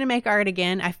hope you're going to make art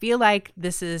again. I feel like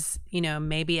this is, you know,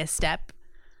 maybe a step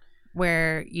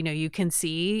where, you know, you can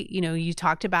see, you know, you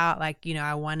talked about like, you know,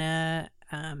 I want to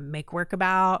make work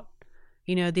about,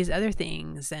 you know, these other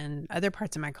things and other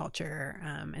parts of my culture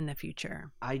in the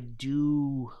future. I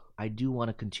do want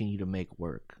to continue to make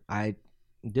work.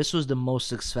 This was the most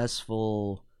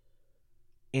successful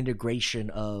integration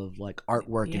of like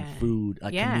artwork and food,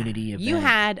 a community event. You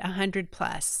had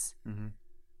 100+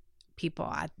 people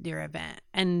at your event,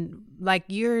 and like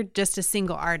you're just a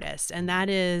single artist, and that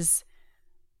is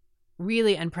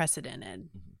really unprecedented,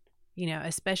 you know,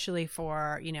 especially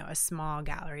for, you know, a small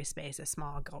gallery space, a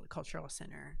small cultural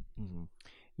center.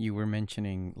 You were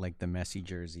mentioning like the Messi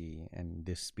jersey and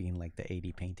this being like the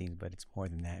 80 paintings, but it's more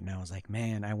than that. And I was like,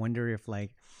 man, I wonder if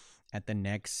like at the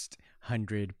next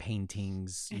 100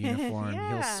 paintings uniform,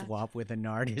 he'll swap with an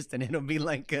artist and it'll be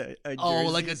like a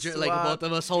jersey like both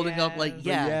of us holding up like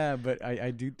but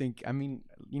I do think, I mean,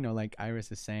 you know, like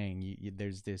Iris is saying,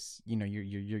 there's this, you know,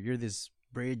 you're this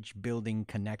bridge building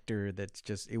connector that's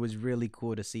just, it was really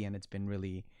cool to see, and it's been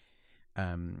really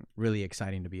really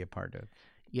exciting to be a part of.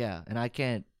 Yeah, and I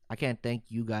can't thank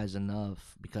you guys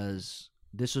enough, because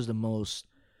this was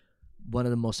one of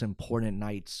the most important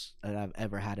nights that I've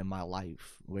ever had in my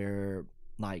life, where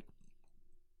like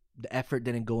the effort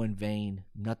didn't go in vain,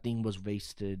 nothing was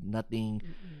wasted, nothing.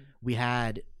 We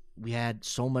had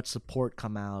so much support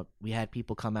come out. We had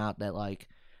people come out that like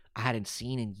I hadn't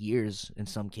seen in years in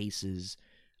some cases.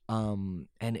 And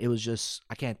it was just,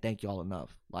 I can't thank y'all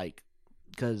enough. Like,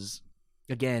 because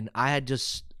again, my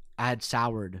attitude had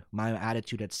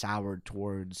soured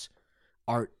towards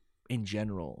art in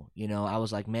general. You know, I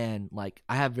was like, man, like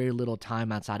I have very little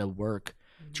time outside of work,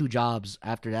 2 jobs.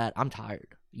 After that, I'm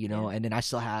tired, you know, and then I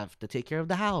still have to take care of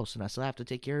the house, and I still have to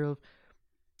take care of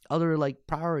other like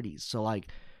priorities. So like,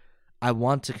 I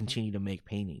want to continue to make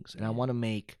paintings, and I want to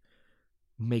make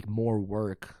more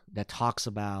work that talks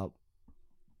about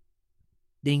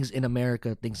things in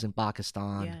America, things in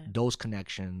Pakistan, those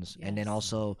connections. And then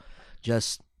also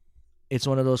just, it's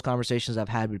one of those conversations I've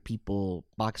had with people,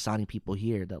 Pakistani people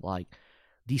here, that like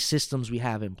these systems we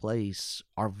have in place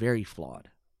are very flawed,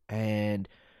 and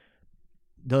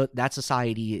that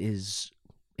society is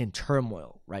in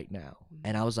turmoil right now.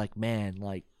 And I was like, man,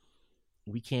 like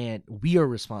we are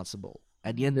responsible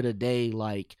at the end of the day.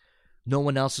 Like, no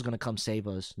one else is going to come save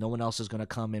us. No one else is going to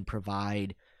come and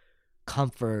provide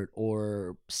comfort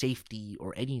or safety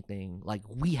or anything. Like,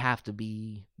 we have to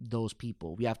be those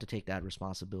people. We have to take that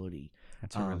responsibility.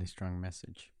 That's a really strong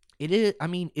message. It is. I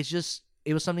mean, it's just,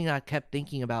 it was something that I kept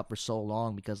thinking about for so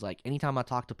long, because like anytime I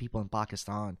talk to people in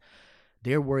Pakistan,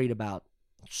 they're worried about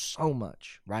so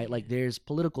much, right? Like there's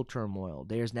political turmoil.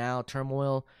 There's now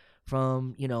turmoil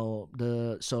from, you know,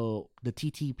 the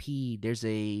TTP, there's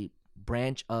a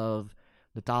branch of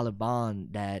the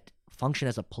Taliban that function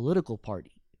as a political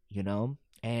party, you know,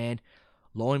 and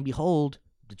lo and behold,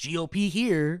 the GOP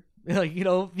here, like, you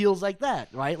know, feels like that,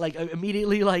 right? Like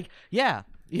immediately, like, yeah,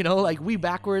 you know, like we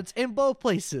backwards in both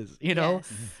places, you know.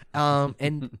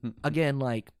 And again,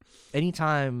 like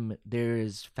anytime there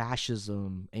is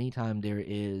fascism, anytime there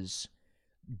is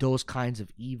those kinds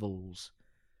of evils,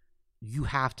 you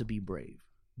have to be brave.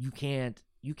 You can't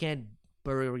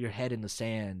bury your head in the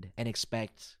sand and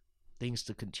expect things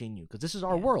to continue, because this is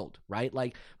our world, right?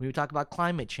 Like when we talk about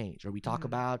climate change, or we talk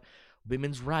about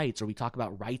women's rights, or we talk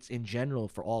about rights in general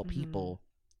for all people,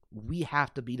 we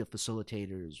have to be the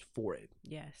facilitators for it.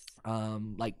 Yes.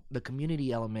 Like the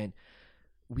community element,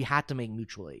 we had to make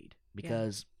mutual aid,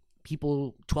 because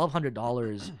people,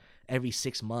 $1,200 every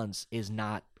 6 months is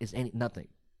nothing,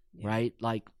 right?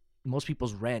 Like most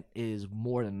people's rent is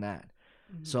more than that.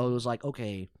 So it was like,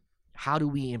 okay, how do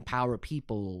we empower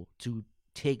people to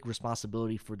take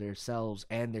responsibility for themselves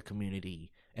and their community,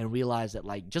 and realize that,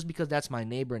 like, just because that's my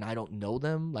neighbor and I don't know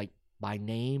them, like, by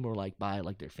name or like by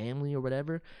like their family or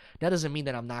whatever, that doesn't mean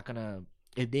that I'm not gonna,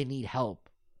 if they need help,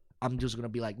 I'm just gonna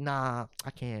be like, nah,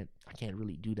 I can't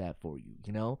really do that for you,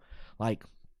 you know? Like,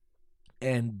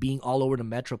 and being all over the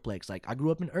Metroplex. Like, I grew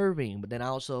up in Irving, but then I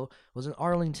also was in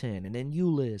Arlington, and then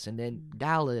Euless, and then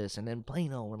Dallas, and then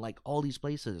Plano, and like all these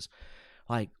places.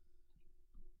 Like,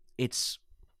 it's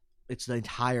the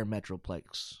entire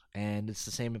Metroplex, and it's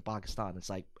the same in Pakistan. It's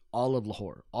like all of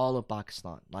Lahore, all of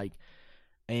Pakistan. Like,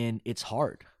 and it's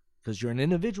hard because you're an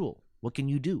individual. What can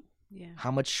you do? Yeah. How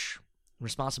much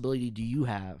responsibility do you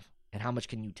have, and how much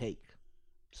can you take?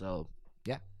 So,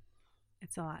 yeah.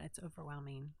 It's a lot. It's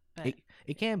overwhelming. But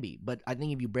It can be, but I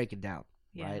think if you break it down,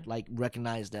 right? Like,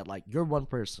 recognize that, like, you're one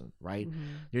person, right?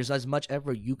 There's as much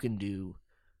effort you can do,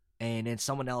 and then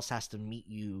someone else has to meet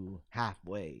you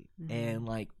halfway. And,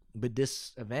 like, with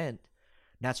this event,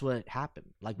 that's what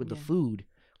happened. Like, with the food,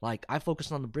 like, I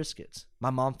focused on the briskets. My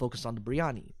mom focused on the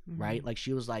biryani, right? Like,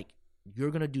 she was like,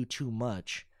 you're going to do too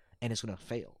much, and it's going to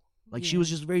fail. Like, she was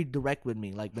just very direct with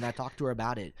me. Like, when I talked to her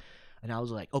about it, and I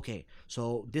was like, okay,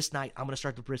 so this night I'm going to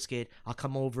start the brisket. I'll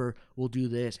come over. We'll do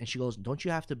this. And she goes, don't you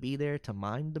have to be there to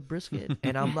mind the brisket?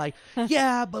 And I'm like,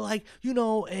 yeah, but like, you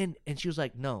know, and she was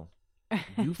like, no,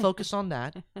 you focus on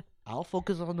that. I'll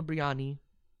focus on the biryani.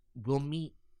 We'll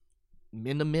meet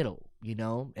in the middle, you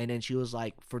know? And then she was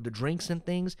like, for the drinks and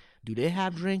things, do they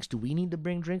have drinks? Do we need to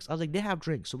bring drinks? I was like, they have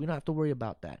drinks, so we don't have to worry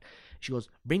about that. She goes,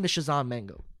 bring the Shazam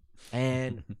mango.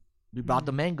 And we brought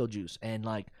the mango juice. And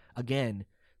like, again,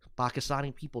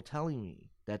 Pakistani people telling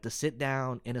me that to sit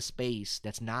down in a space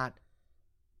that's not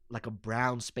like a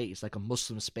brown space, like a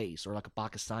Muslim space or like a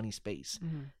Pakistani space,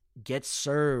 get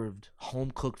served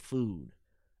home-cooked food,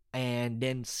 and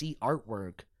then see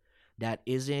artwork that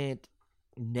isn't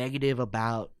negative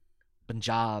about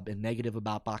Punjab and negative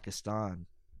about Pakistan.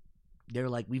 They're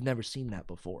like, we've never seen that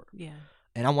before. Yeah.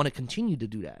 And I want to continue to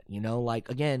do that, you know? Like,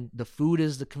 again, the food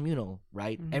is the communal,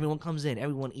 right? Everyone comes in,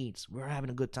 everyone eats. We're having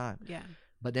a good time. Yeah.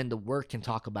 But then the work can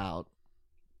talk about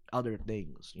other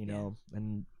things, you know?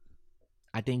 And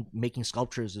I think making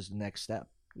sculptures is the next step.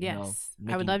 Yes.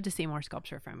 I would love to see more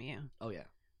sculpture from you. Oh, yeah.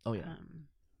 Oh, yeah.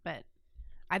 But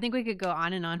I think we could go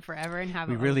on and on forever and have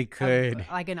We really could.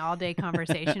 like an all-day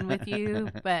conversation with you.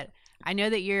 But I know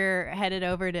that you're headed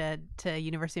over to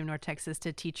University of North Texas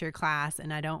to teach your class,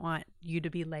 and I don't want you to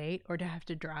be late or to have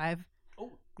to drive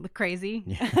crazy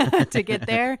to get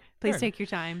there. Please take your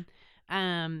time.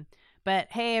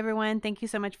 But hey, everyone, thank you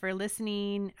so much for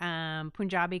listening.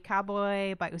 Punjabi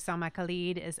Cowboy by Usama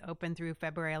Khalid is open through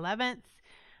February 11th.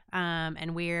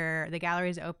 And the gallery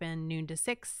is open noon to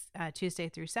 6, Tuesday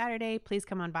through Saturday. Please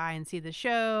come on by and see the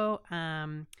show.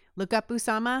 Look up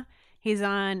Usama. He's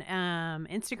on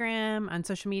Instagram, on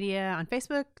social media, on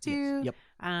Facebook too. Yes.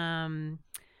 Yep.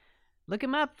 Look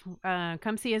him up.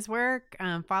 Come see his work.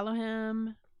 Follow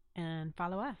him and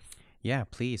follow us. Yeah,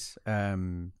 please.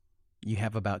 You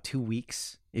have about 2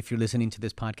 weeks, if you're listening to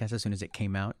this podcast as soon as it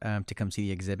came out, to come see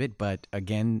the exhibit. But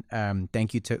again,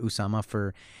 thank you to Usama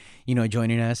for,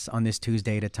 joining us on this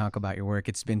Tuesday to talk about your work.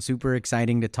 It's been super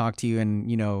exciting to talk to you.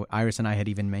 And, Iris and I had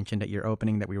even mentioned at your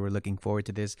opening that we were looking forward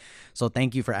to this. So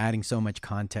thank you for adding so much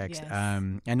context. Yes.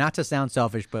 And not to sound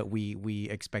selfish, but we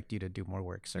expect you to do more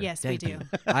work, sir. Yes, Thank we do. you.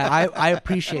 I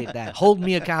appreciate that. Hold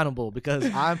me accountable, because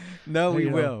I'm... No, we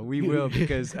will,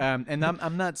 because and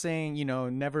I'm not saying,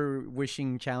 never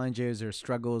wishing challenges or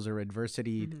struggles or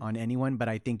adversity on anyone, but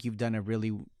I think you've done a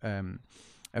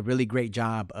really great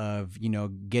job of,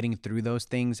 getting through those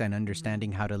things and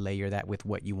understanding how to layer that with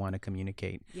what you want to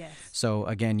communicate. Yes. So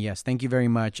again, yes, thank you very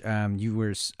much. You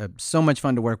were so much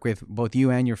fun to work with, both you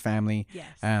and your family.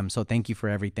 Yes. So thank you for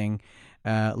everything.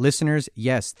 Listeners,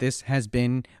 yes, this has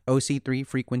been OC3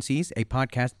 Frequencies, a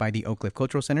podcast by the Oak Cliff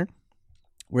Cultural Center.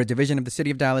 We're a division of the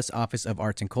City of Dallas Office of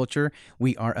Arts and Culture.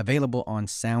 We are available on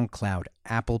SoundCloud,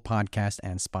 Apple Podcast,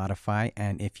 and Spotify.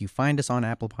 And if you find us on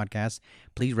Apple Podcasts,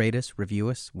 please rate us, review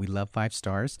us. We love 5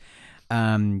 stars.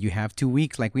 You have 2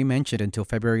 weeks, like we mentioned, until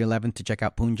February 11th to check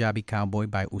out Punjabi Cowboy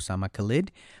by Usama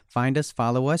Khalid. Find us,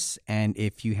 follow us, and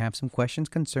if you have some questions,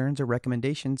 concerns, or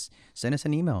recommendations, send us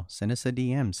an email, send us a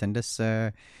DM, send us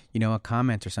a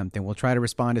comment or something. We'll try to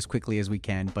respond as quickly as we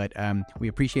can, but we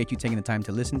appreciate you taking the time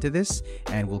to listen to this,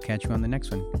 and we'll catch you on the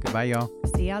next one. Goodbye, y'all.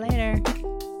 See y'all later.